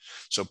pressure.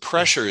 So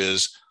pressure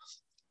is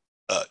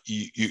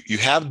you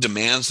have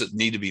demands that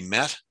need to be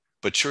met,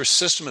 but your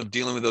system of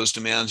dealing with those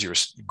demands, your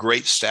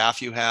great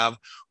staff you have,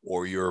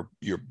 or your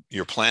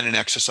plan and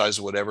exercise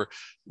or whatever,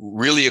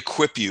 really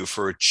equip you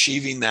for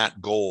achieving that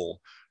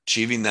goal,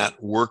 achieving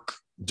that work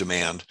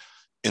demand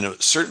in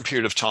a certain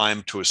period of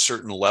time to a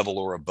certain level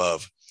or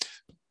above.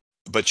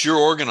 But you're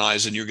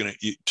organized and you're going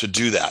to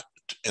do that.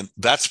 And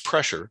that's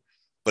pressure,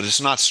 but it's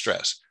not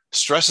stress.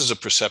 Stress is a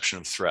perception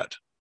of threat.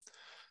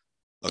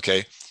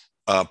 Okay.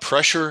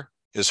 Pressure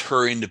is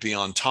hurrying to be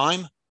on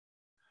time.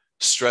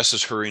 Stress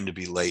is hurrying to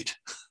be late,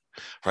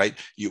 right?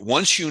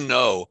 Once you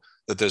know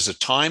that there's a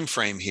time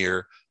frame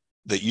here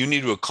that you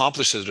need to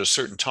accomplish it at a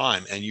certain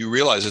time, and you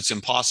realize it's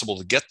impossible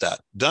to get that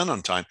done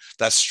on time,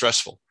 that's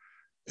stressful.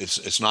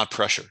 It's not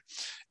pressure.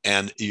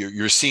 And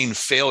you're seeing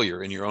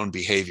failure in your own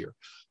behavior.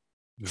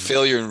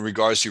 Failure in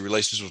regards to your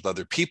relations with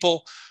other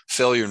people,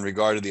 failure in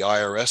regard to the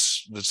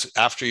IRS that's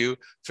after you,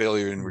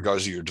 failure in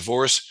regards to your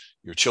divorce,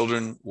 your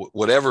children,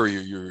 whatever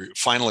your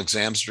final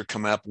exams that are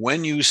coming up.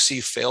 When you see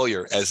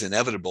failure as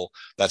inevitable,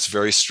 that's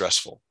very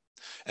stressful.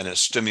 And it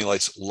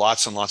stimulates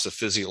lots and lots of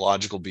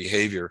physiological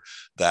behavior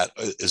that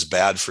is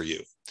bad for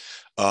you.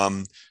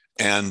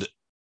 And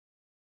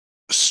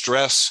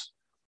stress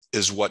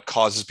is what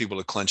causes people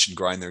to clench and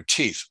grind their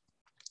teeth.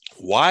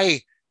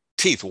 Why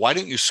teeth? Why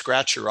don't you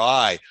scratch your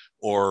eye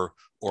or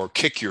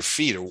kick your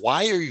feet? Or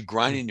why are you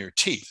grinding your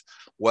teeth?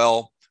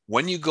 Well,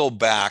 when you go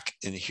back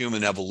in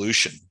human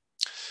evolution,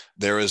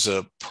 there is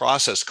a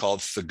process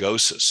called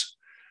phagosis.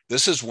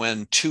 This is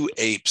when two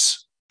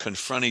apes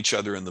confront each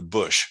other in the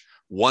bush,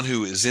 one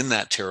who is in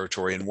that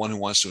territory and one who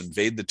wants to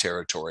invade the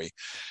territory.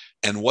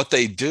 And what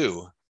they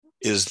do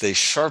is they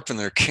sharpen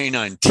their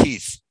canine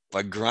teeth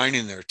by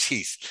grinding their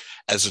teeth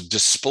as a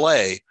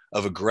display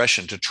of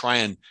aggression to try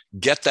and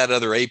get that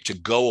other ape to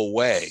go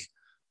away,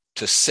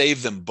 to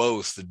save them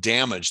both the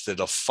damage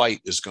that a fight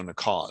is going to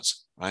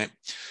cause, right?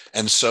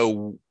 And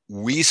so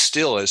we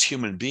still, as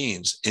human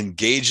beings,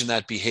 engage in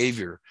that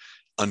behavior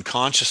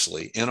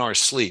unconsciously in our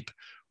sleep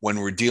when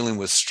we're dealing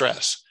with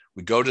stress.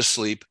 We go to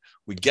sleep,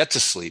 we get to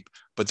sleep,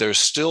 but there's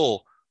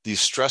still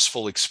these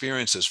stressful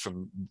experiences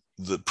from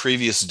the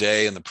previous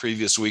day and the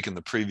previous week and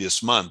the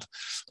previous month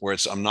where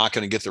it's, I'm not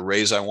going to get the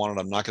raise I wanted,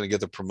 I'm not going to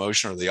get the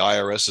promotion, or the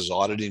IRS is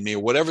auditing me,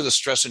 or whatever the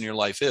stress in your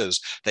life is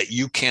that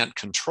you can't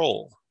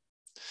control.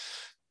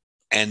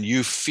 And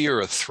you fear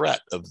a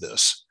threat of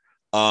this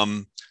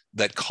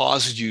that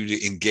causes you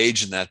to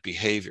engage in that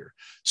behavior.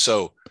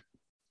 So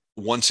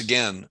once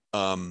again,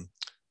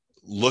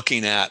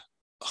 looking at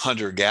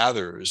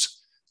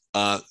hunter-gatherers,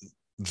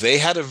 they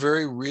had a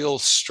very real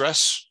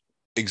stress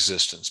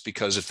existence,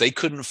 because if they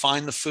couldn't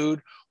find the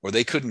food, or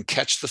they couldn't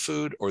catch the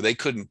food, or they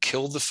couldn't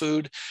kill the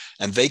food,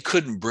 and they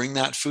couldn't bring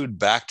that food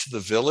back to the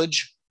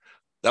village,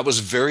 that was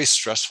very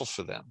stressful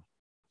for them.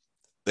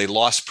 They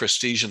lost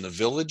prestige in the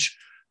village.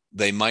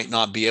 They might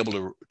not be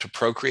able to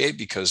procreate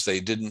because they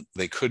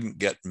couldn't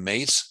get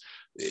mates.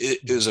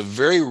 It is a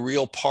very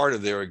real part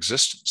of their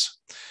existence.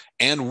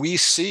 And we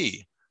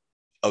see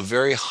a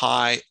very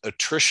high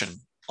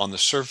attrition on the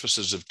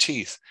surfaces of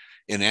teeth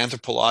in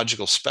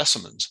anthropological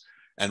specimens.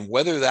 And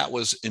whether that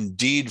was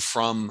indeed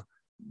from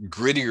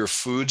grittier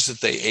foods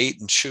that they ate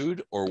and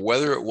chewed, or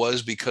whether it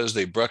was because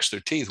they brushed their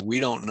teeth, we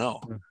don't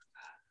know.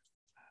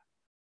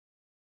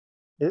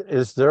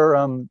 Is there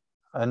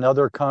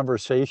another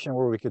conversation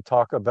where we could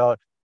talk about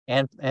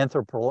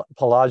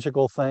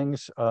anthropological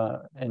things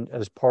and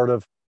as part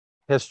of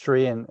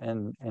history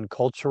and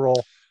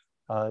cultural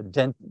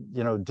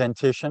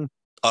dentition?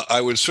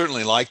 I would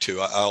certainly like to.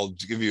 I'll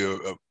give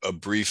you a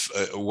brief.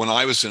 When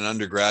I was an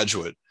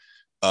undergraduate,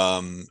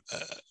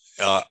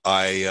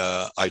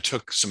 I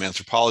took some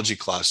anthropology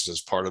classes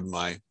as part of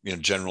my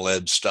general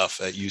ed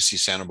stuff at UC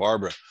Santa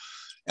Barbara,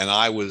 and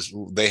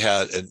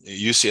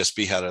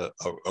UCSB had a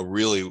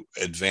really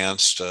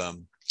advanced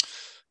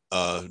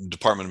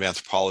Department of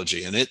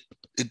Anthropology, and it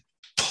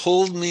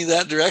pulled me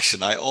that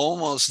direction. I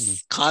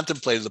almost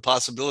contemplated the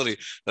possibility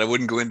that I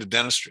wouldn't go into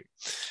dentistry.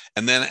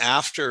 And then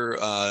after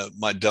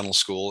my dental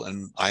school,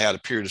 and I had a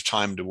period of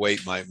time to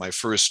wait, my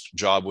first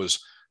job was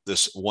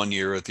this 1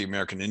 year at the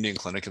American Indian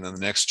Clinic. And then the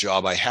next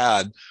job I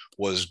had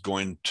was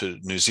going to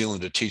New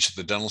Zealand to teach at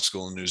the dental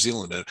school in New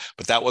Zealand.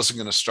 But that wasn't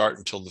going to start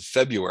until the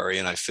February.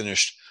 And I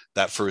finished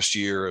that first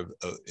year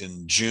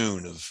in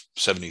June of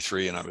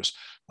 73. And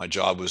my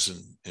job was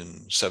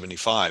in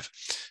 75.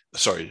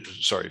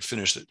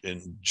 Finished it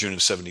in June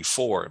of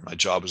 74. My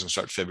job was going to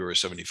start February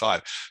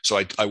 75.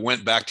 So I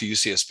went back to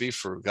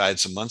UCSB I had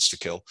some months to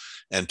kill,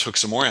 and took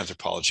some more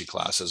anthropology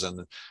classes,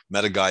 and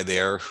met a guy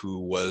there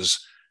who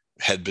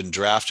had been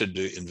drafted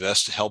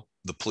to help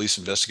the police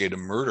investigate a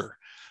murder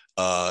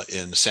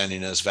in San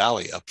Ynez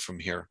Valley up from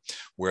here,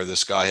 where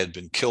this guy had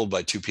been killed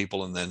by two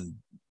people and then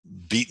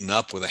beaten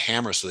up with a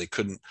hammer so they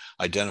couldn't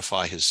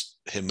identify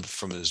him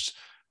from his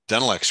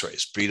dental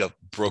x-rays,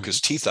 broke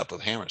his teeth up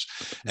with hammers.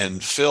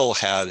 And Phil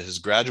had his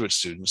graduate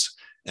students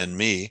and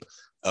me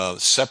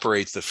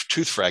separate the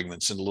tooth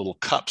fragments into little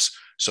cups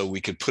so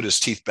we could put his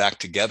teeth back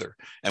together.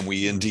 And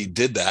we indeed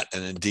did that,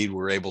 and indeed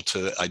were able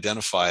to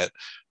identify it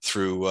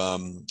through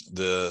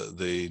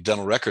the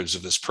dental records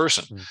of this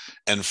person.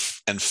 And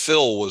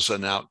Phil was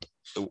an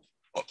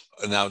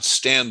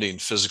outstanding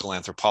physical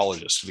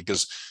anthropologist,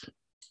 because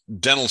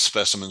dental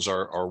specimens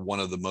are one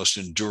of the most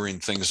enduring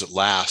things that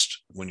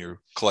last when you're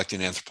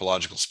collecting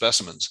anthropological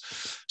specimens.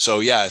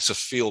 So yeah, it's a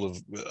field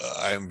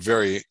I am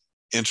very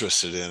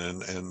interested in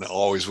and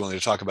always willing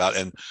to talk about.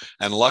 And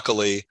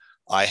luckily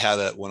I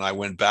had when I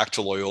went back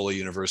to Loyola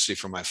University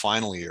for my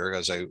final year,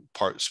 as I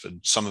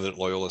spent some of it at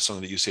Loyola, some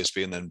of it at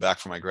UCSB, and then back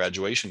for my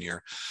graduation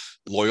year,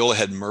 Loyola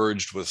had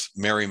merged with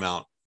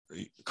Marymount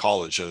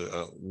College,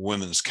 a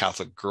women's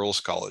Catholic girls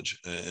college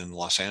in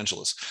Los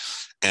Angeles.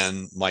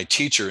 And my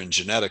teacher in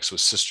genetics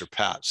was Sister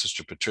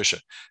Patricia.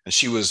 And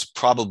she was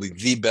probably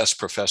the best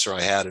professor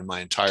I had in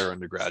my entire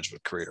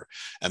undergraduate career.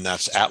 And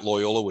that's at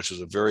Loyola, which is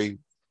a very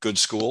good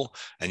school,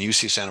 and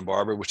UC Santa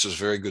Barbara, which is a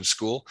very good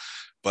school.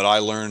 But I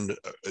learned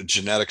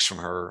genetics from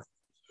her,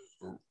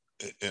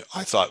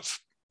 I thought,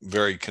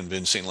 very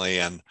convincingly.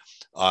 And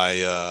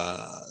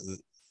the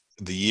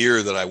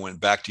year that I went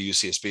back to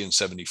UCSB in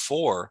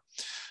 74,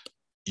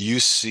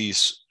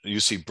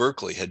 UC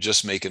Berkeley had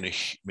just made a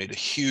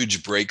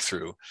huge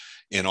breakthrough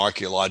in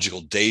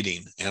archaeological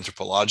dating,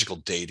 anthropological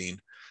dating,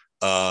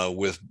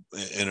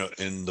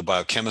 in the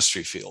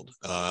biochemistry field,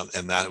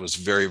 and that was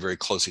very, very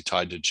closely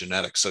tied to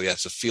genetics. So yeah,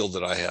 it's a field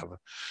that I have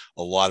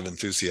a lot of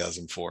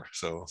enthusiasm for.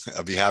 So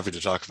I'd be happy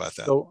to talk about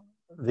that. So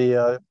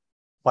the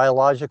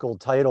biological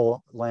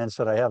title, Lance,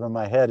 that I have in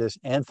my head is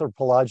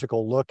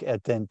Anthropological Look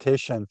at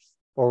Dentition,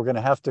 or we're going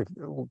to have to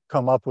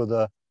come up with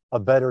a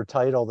better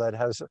title that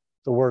has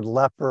the word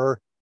leopard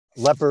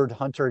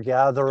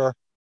hunter-gatherer,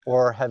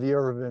 or have you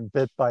ever been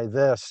bit by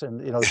this?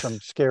 And, some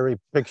scary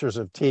pictures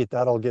of teeth.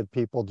 That'll get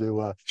people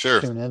to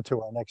tune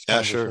into our next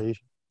conversation.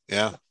 Sure.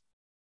 Yeah.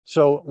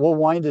 So we'll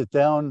wind it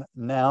down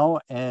now.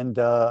 And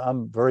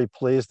I'm very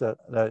pleased that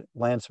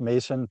Lance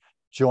Mason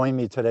joined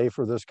me today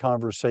for this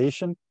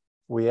conversation.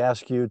 We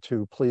ask you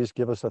to please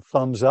give us a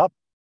thumbs up.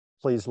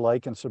 Please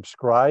like and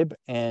subscribe.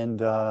 And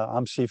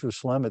I'm Sifu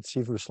Slim at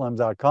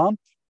sifuslim.com.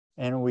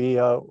 And we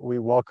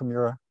welcome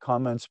your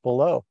comments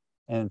below.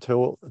 And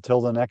until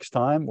the next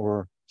time,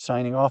 we're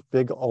signing off.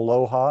 Big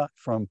aloha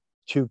from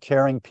two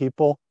caring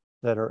people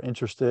that are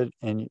interested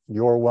in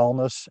your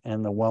wellness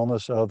and the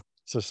wellness of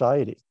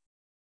society.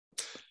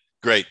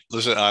 Great.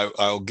 Listen,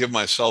 I'll give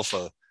myself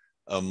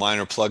a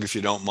minor plug, if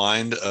you don't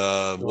mind.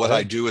 What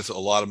I do with a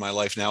lot of my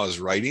life now is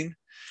writing.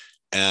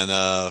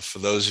 And for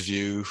those of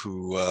you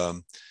who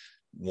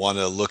want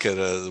to look at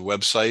the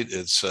website,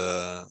 it's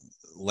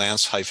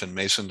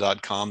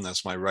lance-mason.com.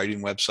 That's my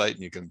writing website,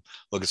 and you can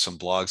look at some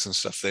blogs and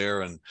stuff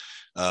there. And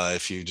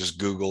if you just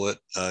Google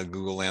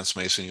Lance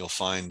Mason, you'll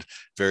find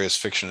various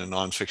fiction and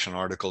nonfiction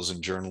articles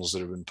in journals that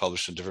have been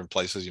published in different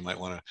places. You might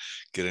want to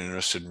get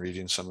interested in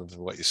reading some of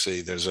what you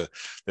see. There's an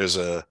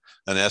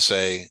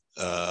essay,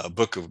 a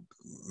book of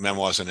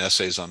memoirs and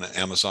essays on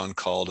Amazon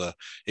called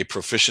A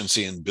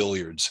Proficiency in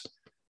Billiards.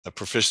 A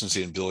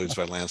Proficiency in Billiards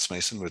by Lance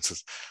Mason, which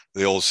is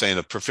the old saying,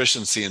 a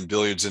proficiency in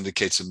billiards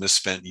indicates a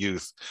misspent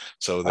youth.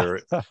 So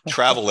they're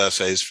travel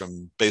essays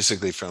from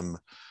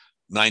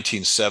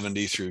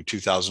 1970 through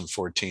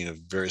 2014 of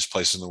various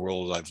places in the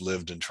world I've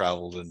lived and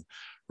traveled and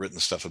written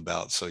stuff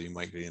about. So you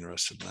might be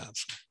interested in that.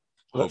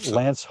 So.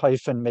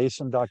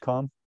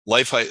 Lance-mason.com?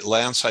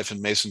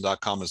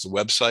 Lance-mason.com is the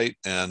website,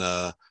 and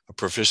A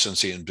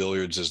Proficiency in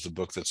Billiards is the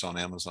book that's on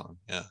Amazon.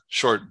 Yeah,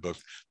 short book,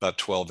 about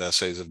 12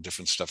 essays of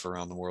different stuff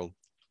around the world.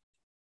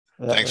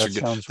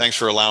 Thanks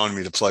for allowing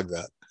me to plug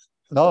that.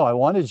 No, I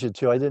wanted you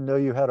to. I didn't know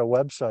you had a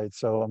website,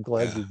 so I'm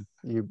glad Yeah.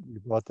 you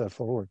brought that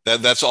forward.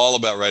 That's all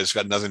about right. It's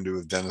got nothing to do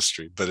with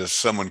dentistry. But if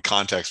someone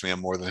contacts me, I'm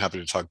more than happy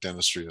to talk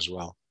dentistry as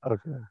well.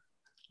 Okay.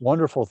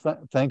 Wonderful.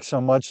 Thanks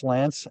so much,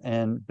 Lance,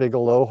 and big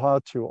aloha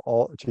to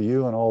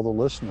you and all the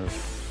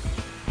listeners.